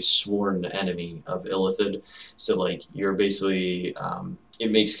are a sworn enemy of Illithid, so like you're basically,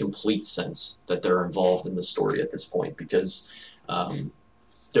 it makes complete sense that they're involved in the story at this point because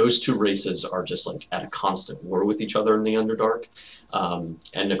those 2 races are just like at a constant war with each other in the Underdark,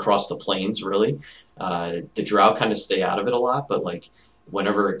 and across the plains really. The Drow kind of stay out of it a lot, but like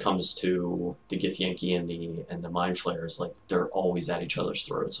whenever it comes to the Githyanki and the Mind Flayers, like they're always at each other's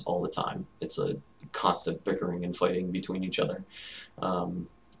throats all the time. It's a constant bickering and fighting between each other.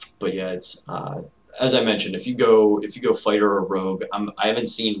 But yeah, it's as I mentioned, if you go fighter or rogue, I haven't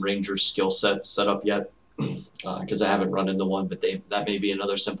seen ranger skill set set up yet because I haven't run into one, but that may be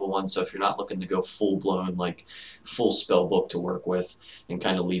another simple one. So if you're not looking to go full blown, like full spell book to work with, and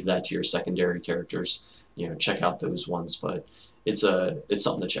kind of leave that to your secondary characters, check out those ones. But it's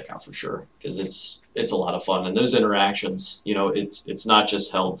something to check out for sure because it's a lot of fun, and those interactions, it's not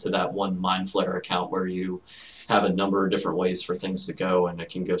just held to that one Mind Flayer account where you have a number of different ways for things to go, and it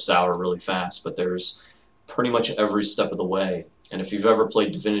can go sour really fast. But there's pretty much every step of the way. And if you've ever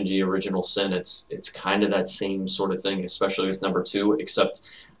played Divinity Original Sin, it's kind of that same sort of thing, especially with number 2, except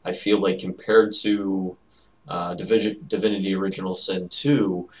I feel like compared to Divinity Original Sin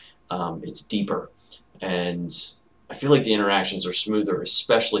 2, it's deeper. And I feel like the interactions are smoother,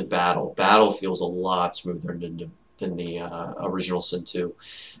 especially Battle. Battle feels a lot smoother than the Original Sin 2.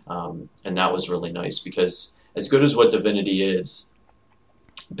 And that was really nice because as good as what Divinity is,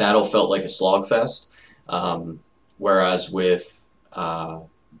 Battle felt like a slogfest. Whereas with Baldur's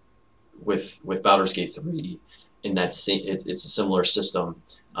Gate 3, in that it's a similar system.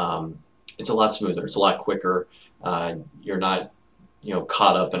 It's a lot smoother. It's a lot quicker. You're not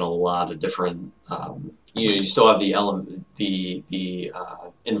caught up in a lot of different. You still have the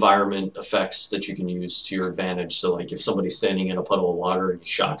environment effects that you can use to your advantage. So like if somebody's standing in a puddle of water and you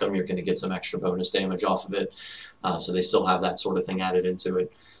shock them, you're going to get some extra bonus damage off of it. So they still have that sort of thing added into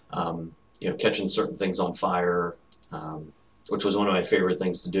it. Catching certain things on fire, which was one of my favorite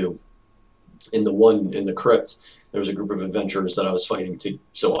things to do. In the crypt, there was a group of adventurers that I was fighting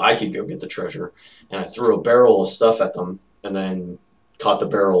so I could go get the treasure, and I threw a barrel of stuff at them, and then caught the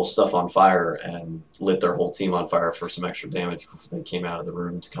barrel of stuff on fire and lit their whole team on fire for some extra damage before they came out of the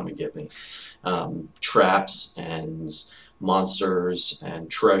room to come and get me. Traps and monsters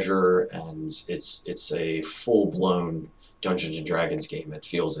and treasure, and it's a full-blown Dungeons and Dragons game. It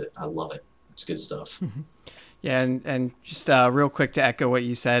feels it. I love it. It's good stuff. Mm-hmm. Yeah, and just real quick to echo what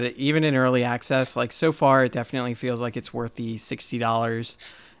you said, even in early access, like so far, it definitely feels like it's worth the $60,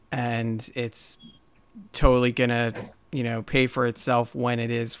 and it's totally gonna pay for itself when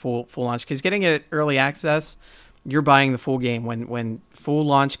it is full launch. Because getting it at early access, you're buying the full game. When full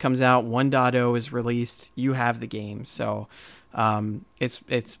launch comes out, 1.0 is released, you have the game. So it's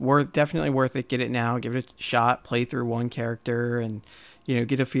definitely worth it. Get it now, give it a shot, play through one character, and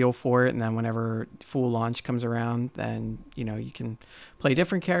get a feel for it. And then whenever full launch comes around, then you can play a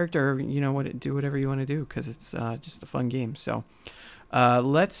different character. Do whatever you want to do because it's just a fun game. So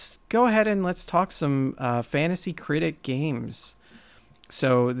let's go ahead and let's talk some Fantasy Critic games.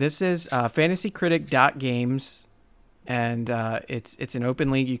 So this is fantasycritic.games, and it's an open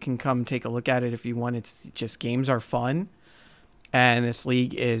league. You can come take a look at it if you want. It's just games are fun. And this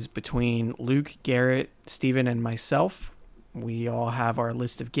league is between Luke, Garrett, Steven, and myself. We all have our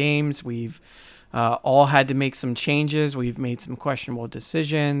list of games. We've all had to make some changes. We've made some questionable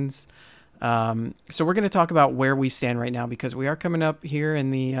decisions. So we're going to talk about where we stand right now, because we are coming up here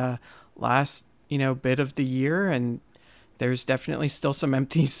in the last, bit of the year, and there's definitely still some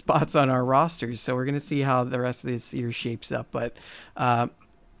empty spots on our rosters. So we're going to see how the rest of this year shapes up. But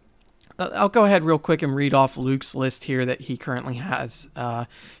I'll go ahead real quick and read off Luke's list here that he currently has.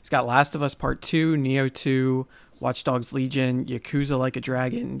 He's got Last of Us Part 2, Neo 2, Watch Dogs Legion, Yakuza Like a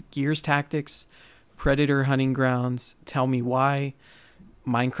Dragon, Gears Tactics, Predator Hunting Grounds, Tell Me Why,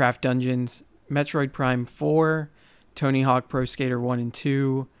 Minecraft Dungeons, Metroid Prime 4, Tony Hawk Pro Skater 1 and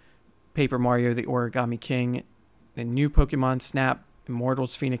 2, Paper Mario The Origami King, the new Pokemon Snap,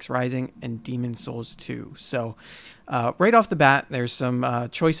 Immortals Phoenix Rising, and Demon's Souls 2. So right off the bat, there's some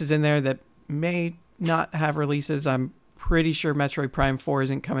choices in there that may not have releases. I'm pretty sure Metroid Prime 4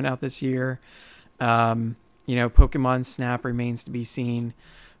 isn't coming out this year. Pokemon Snap remains to be seen.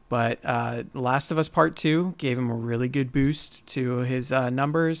 But Last of Us Part 2 gave him a really good boost to his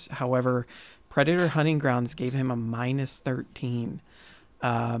numbers. However, Predator Hunting Grounds gave him a -13.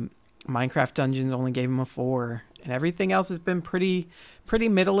 Minecraft Dungeons only gave him a 4. And everything else has been pretty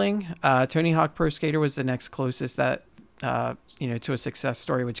middling. Tony Hawk Pro Skater was the next closest that to a success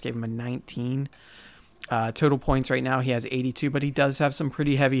story, which gave him a 19. Total points right now, he has 82, but he does have some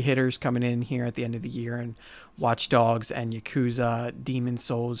pretty heavy hitters coming in here at the end of the year, and Watch Dogs and Yakuza, Demon's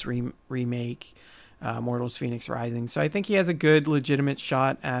Souls remake, Mortals Phoenix Rising. So I think he has a good, legitimate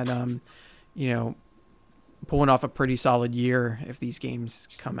shot at, pulling off a pretty solid year if these games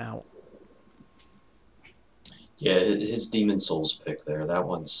come out. Yeah, his Demon's Souls pick there, that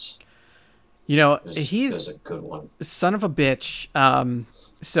one's... he's a good one. Son of a bitch.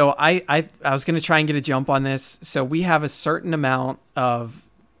 So I was going to try and get a jump on this. So we have a certain amount of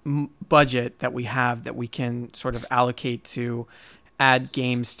budget that we have that we can sort of allocate to add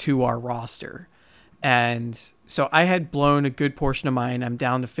games to our roster. And so I had blown a good portion of mine. I'm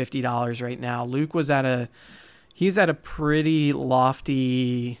down to $50 right now. Luke was at a pretty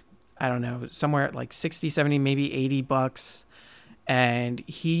lofty, I don't know, somewhere at like 60, 70, maybe $80. And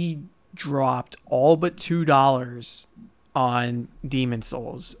he dropped all but $2 on Demon's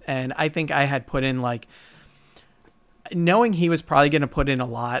Souls. And I think I had put in, like, knowing he was probably going to put in a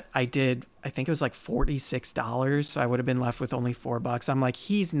lot, I think it was like $46. So I would have been left with only $4. I'm like,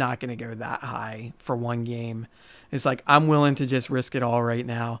 he's not going to go that high for one game. It's like, I'm willing to just risk it all right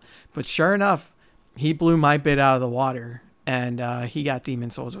now. But sure enough, he blew my bid out of the water, and he got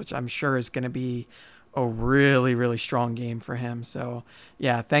Demon's Souls, which I'm sure is going to be a really, really strong game for him. So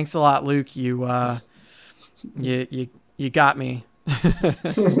yeah, thanks a lot, Luke. You got me.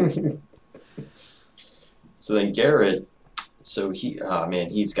 So then Garrett,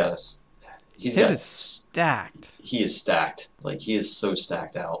 he's stacked. He is stacked. Like, he is so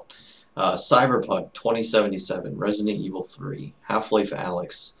stacked out. Cyberpunk 2077, Resident Evil 3, Half-Life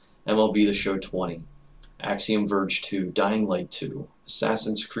Alyx, MLB The Show 20, Axiom Verge 2, Dying Light 2,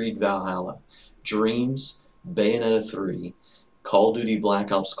 Assassin's Creed Valhalla, Dreams, Bayonetta 3, Call of Duty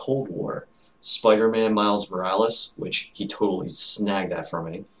Black Ops Cold War, Spider-Man Miles Morales, which he totally snagged that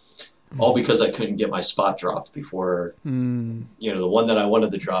from me. All because I couldn't get my spot dropped before, the one that I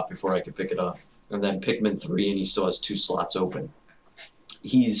wanted to drop before I could pick it up. And then Pikmin 3, and he still has 2 slots open.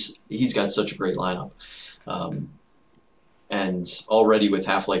 He's got such a great lineup. And already with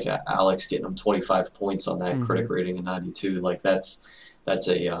Half-Life Alyx getting him 25 points on that critic rating of 92, like that's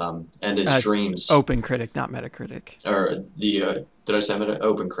a and his Dreams Open Critic, not Metacritic. Or the did I say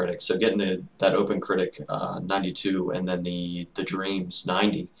Open Critic? So getting that Open Critic 92, and then the Dreams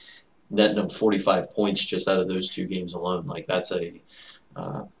 90, netting him 45 points just out of those 2 games alone. Like, that's a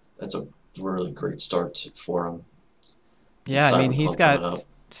really great start for him. Yeah, I mean, he's got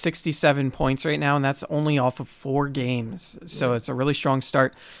 67 points right now, and that's only off of 4 games. So It's a really strong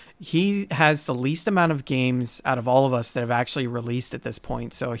start. He has the least amount of games out of all of us that have actually released at this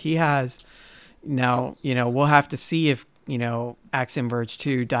point. So he has now, we'll have to see if, Axiom Verge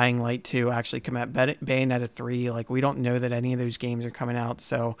 2, Dying Light 2 actually come out. Bayonetta 3, like, we don't know that any of those games are coming out.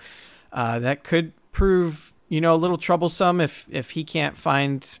 So that could prove, a little troublesome if he can't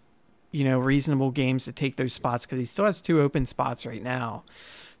find, reasonable games to take those spots, because he still has 2 open spots right now.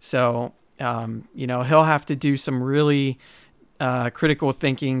 So, he'll have to do some really critical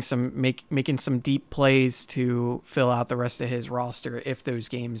thinking, making some deep plays to fill out the rest of his roster if those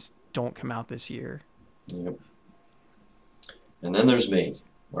games don't come out this year. Yep. And then there's me,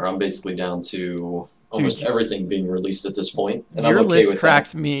 where I'm basically down to almost everything being released at this point, and your I'm okay list with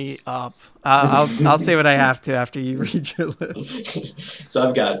cracks that. me up. I'll say what I have to after you read your list. So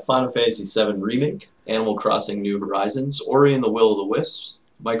I've got Final Fantasy VII Remake, Animal Crossing New Horizons, Ori and the Will of the Wisps,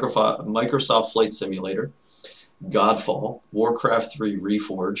 Microsoft Flight Simulator, Godfall, Warcraft 3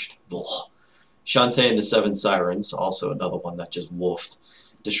 Reforged, Shantae and the Seven Sirens, also another one that just woofed,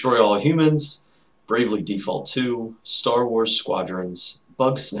 Destroy All Humans, Bravely Default 2, Star Wars Squadrons,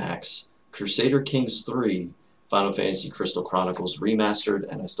 Bug Snacks, Crusader Kings 3, Final Fantasy Crystal Chronicles Remastered,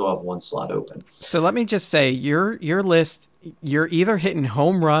 and I still have one slot open. So let me just say, your list, you're either hitting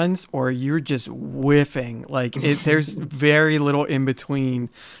home runs or you're just whiffing. Like there's very little in between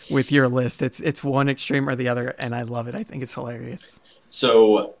with your list. It's one extreme or the other, and I love it. I think it's hilarious.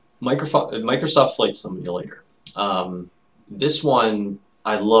 So Microsoft Flight Simulator. This one,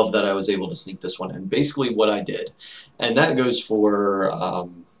 I love that I was able to sneak this one in. Basically what I did, and that goes for,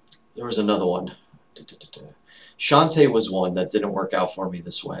 there was another one. Shantae was one that didn't work out for me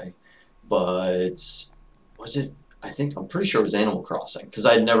this way, but was it, I'm pretty sure it was Animal Crossing, because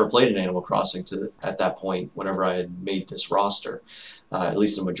I had never played an Animal Crossing at that point whenever I had made this roster, at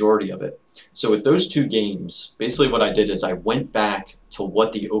least a majority of it. So with those two games, basically what I did is I went back to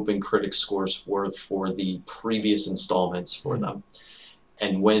what the Open Critic scores were for the previous installments for them,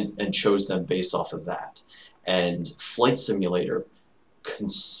 and went and chose them based off of that. And Flight Simulator,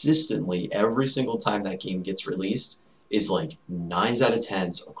 consistently, every single time that game gets released, is like 9s out of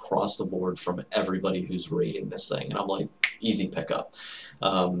 10s across the board from everybody who's rating this thing. And I'm like, easy pickup.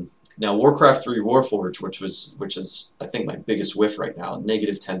 Now, Warcraft 3 Warforged, which is, I think, my biggest whiff right now,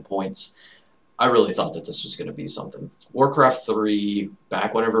 negative 10 points. I really thought that this was going to be something. Warcraft 3,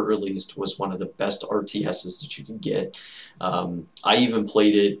 back whenever it released, was one of the best RTSs that you could get. I even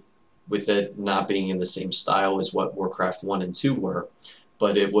played it with it not being in the same style as what Warcraft 1 and 2 were,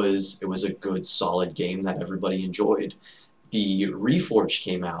 but it was a good, solid game that everybody enjoyed. The Reforged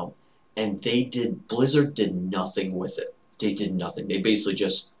came out, and Blizzard did nothing with it. They did nothing. They basically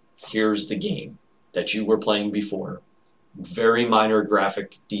just, here's the game that you were playing before. Very minor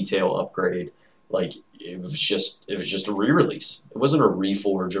graphic detail upgrade. Like, it was just a re-release. It wasn't a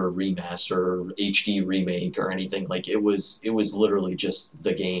reforge or a remaster or HD remake or anything. Like, it was literally just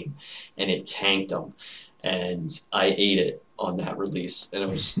the game, and it tanked them. And I ate it on that release,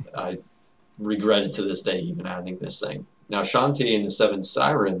 and I regret it to this day, even adding this thing. Now, Shantae and the Seven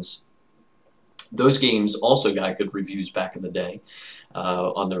Sirens, those games also got good reviews back in the day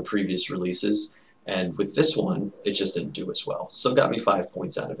on their previous releases. And with this one, it just didn't do as well. Still got me 5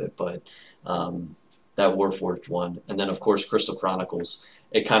 points out of it, but that Warforged one. And then, of course, Crystal Chronicles,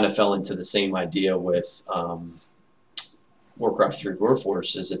 it kind of fell into the same idea with Warcraft 3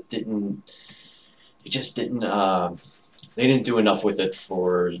 Warforged, is they didn't do enough with it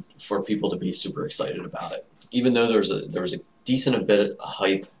for people to be super excited about it. Even though there was a decent bit of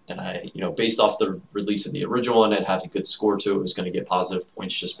hype, and based off the release of the original one, it had a good score to it. It was going to get positive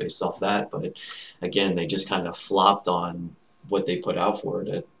points just based off that. But again, they just kind of flopped on what they put out for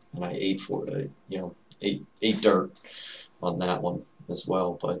it, and I ate for it. I ate dirt on that one as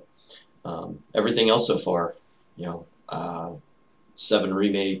well. But everything else so far, 7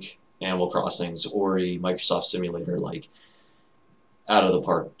 Remake, Animal Crossings, Ori, Microsoft Simulator, like, out of the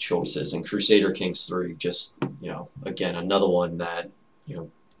park choices. And Crusader Kings 3, just, again, another one that,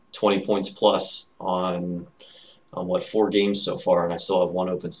 20 points plus on 4 games so far, and I still have one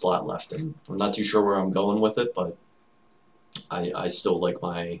open slot left. And I'm not too sure where I'm going with it, but I still like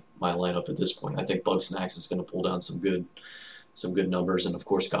my lineup at this point. I think Bug Snacks is going to pull down some good numbers, and of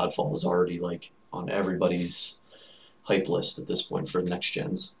course Godfall is already like on everybody's hype list at this point for next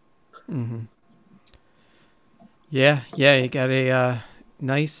gens. Mm-hmm. Yeah, you got a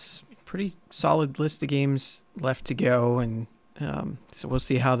nice, pretty solid list of games left to go, and so we'll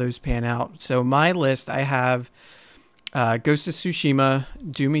see how those pan out. So my list, I have Ghost of Tsushima,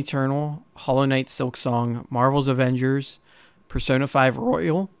 Doom Eternal, Hollow Knight Silksong, Marvel's Avengers, Persona 5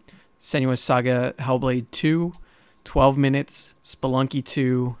 Royal, Senua's Saga Hellblade 2, 12 Minutes, Spelunky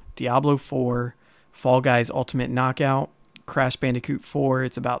 2, Diablo 4, Fall Guys Ultimate Knockout, Crash Bandicoot 4,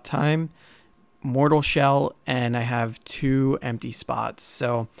 It's About Time, Mortal Shell, and I have 2 empty spots.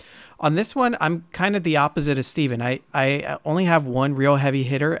 So on this one, I'm kind of the opposite of Steven. I only have one real heavy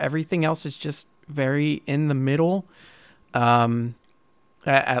hitter. Everything else is just very in the middle.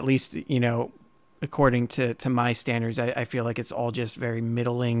 At least, according to my standards, I feel like it's all just very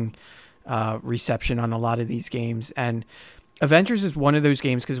middling reception on a lot of these games. And Avengers is one of those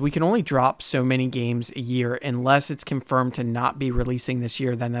games because we can only drop so many games a year unless it's confirmed to not be releasing this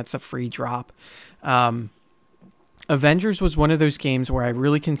year. Then that's a free drop. Avengers was one of those games where I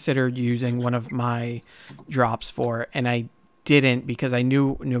really considered using one of my drops for, and I didn't because I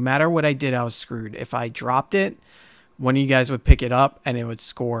knew no matter what I did, I was screwed. If I dropped it, one of you guys would pick it up and it would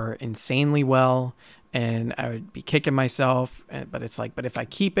score insanely well, and I would be kicking myself. But it's like, but if I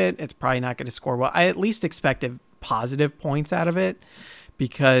keep it, it's probably not going to score well. I at least expected positive points out of it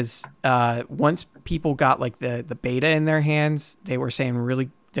because once people got like the beta in their hands, they were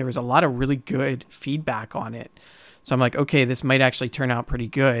saying there was a lot of really good feedback on it. So I'm like, okay, this might actually turn out pretty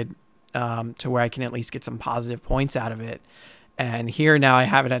good to where I can at least get some positive points out of it. And here now I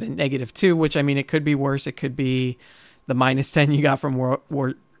have it at a -2, which I mean, it could be worse. It could be the -10 you got from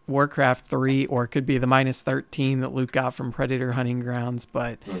Warcraft 3, or it could be the -13 that Luke got from Predator Hunting Grounds.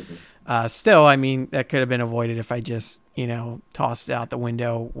 But still, I mean, that could have been avoided if I just, tossed it out the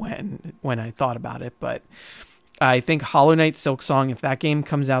window when I thought about it. But I think Hollow Knight Silksong, if that game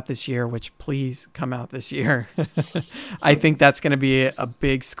comes out this year, which please come out this year, I think that's going to be a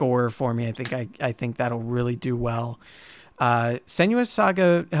big scorer for me. I think that'll really do well. Senua's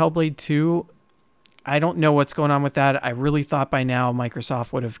Saga Hellblade 2, I don't know what's going on with that. I really thought by now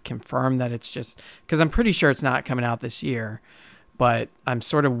Microsoft would have confirmed that it's just because I'm pretty sure it's not coming out this year, but I'm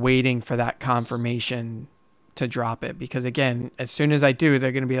sort of waiting for that confirmation to drop it, because again, as soon as I do,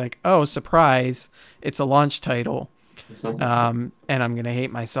 they're going to be like, oh, surprise, it's a launch title. And I'm going to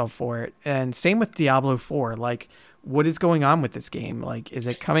hate myself for it. And same with Diablo 4. Like, what is going on with this game? Like, is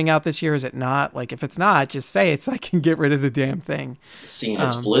it coming out this year? Is it not? Like, if it's not, just say it so I can get rid of the damn thing. See, and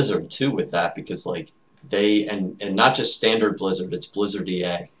it's Blizzard too with that, because like they, and not just standard Blizzard, it's Blizzard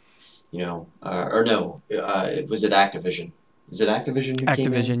EA, or no, was it Activision? Is it Activision?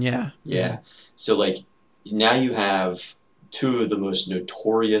 Activision, yeah. Yeah. So like, now you have two of the most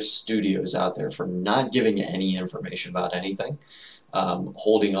notorious studios out there for not giving you any information about anything,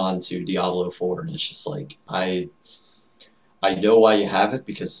 holding on to Diablo 4, and it's just like, I know why you have it,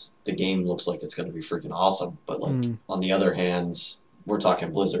 because the game looks like it's going to be freaking awesome, but like on the other hand, we're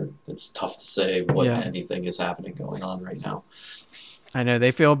talking Blizzard. It's tough to say what anything is happening going on right now. I know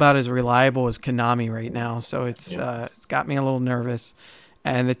they feel about as reliable as Konami right now, so it's got me a little nervous.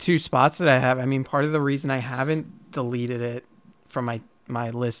 And the two spots that I have, I mean, part of the reason I haven't deleted it from my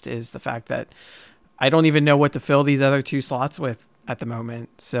list is the fact that I don't even know what to fill these other two slots with at the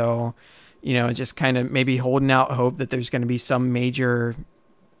moment. So, just kind of maybe holding out hope that there's going to be some major,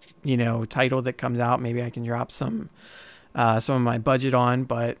 title that comes out. Maybe I can drop some of my budget on,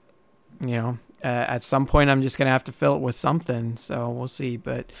 but, at some point I'm just going to have to fill it with something. So we'll see.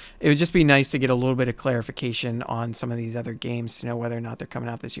 But it would just be nice to get a little bit of clarification on some of these other games to know whether or not they're coming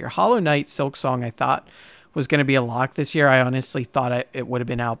out this year. Hollow Knight Silksong, I thought was going to be a lock this year. I honestly thought it would have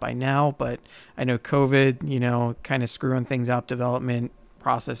been out by now, but I know COVID, kind of screwing things up. Development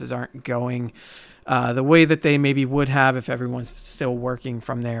processes aren't going the way that they maybe would have if everyone's still working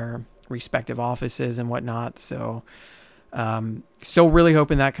from their respective offices and whatnot. So still really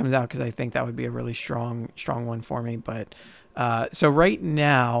hoping that comes out, because I think that would be a really strong one for me. But so right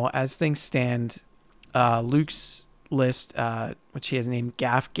now, as things stand, Luke's list, which he has named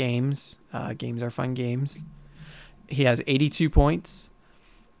Gaff Games, Games Are Fun Games, he has 82 points.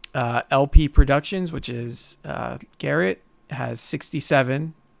 LP Productions, which is Garrett, has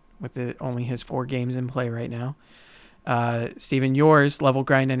 67 with only his 4 games in play right now. Steven, yours, Level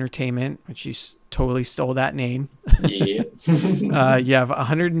Grind Entertainment, which you totally stole that name. Yeah. You have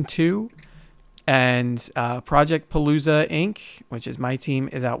 102. And Project Palooza Inc., which is my team,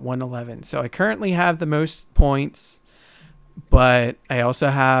 is at 111. So I currently have the most points, but I also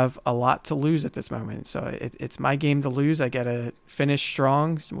have a lot to lose at this moment. So it's my game to lose. I got to finish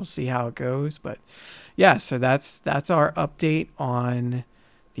strong. So we'll see how it goes. But yeah, so that's our update on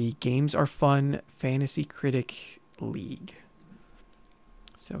the Games Are Fun Fantasy Critic League.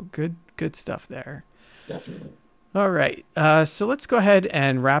 So good stuff there. Definitely. All right. So let's go ahead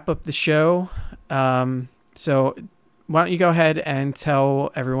and wrap up the show. So why don't you go ahead and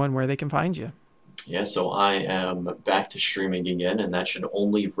tell everyone where they can find you? Yeah, so I am back to streaming again, and that should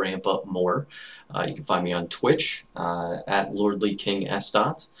only ramp up more. You can find me on Twitch at Lordly King S.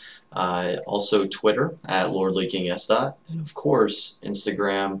 Also Twitter at Lordly King S. And of course,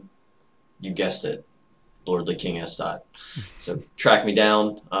 Instagram, you guessed it, Lordly King S. So track me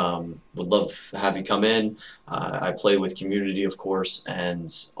down. Would love to have you come in. I play with community, of course,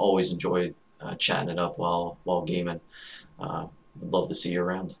 and always enjoy chatting it up while gaming. Would love to see you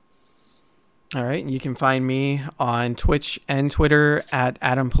around. All right, and you can find me on Twitch and Twitter at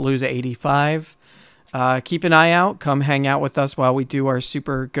AdamPalooza85. Keep an eye out. Come hang out with us while we do our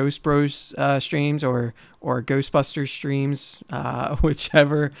Super Ghost Bros streams or Ghostbusters streams,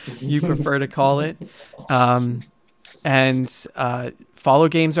 whichever you prefer to call it. And follow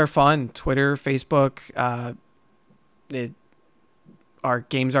Games Are Fun, Twitter, Facebook. Our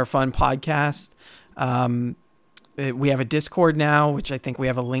Games Are Fun podcast. We have a Discord now, which I think we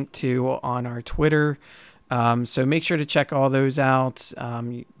have a link to on our Twitter. So make sure to check all those out.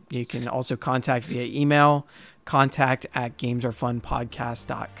 You can also contact via email,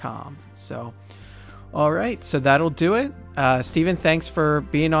 contact@gamesarefunpodcast.com. So, all right. So that'll do it. Stephen, thanks for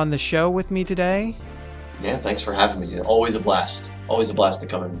being on the show with me today. Yeah, thanks for having me. Always a blast. Always a blast to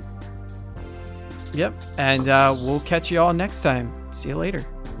come in. Yep. And we'll catch you all next time. See you later.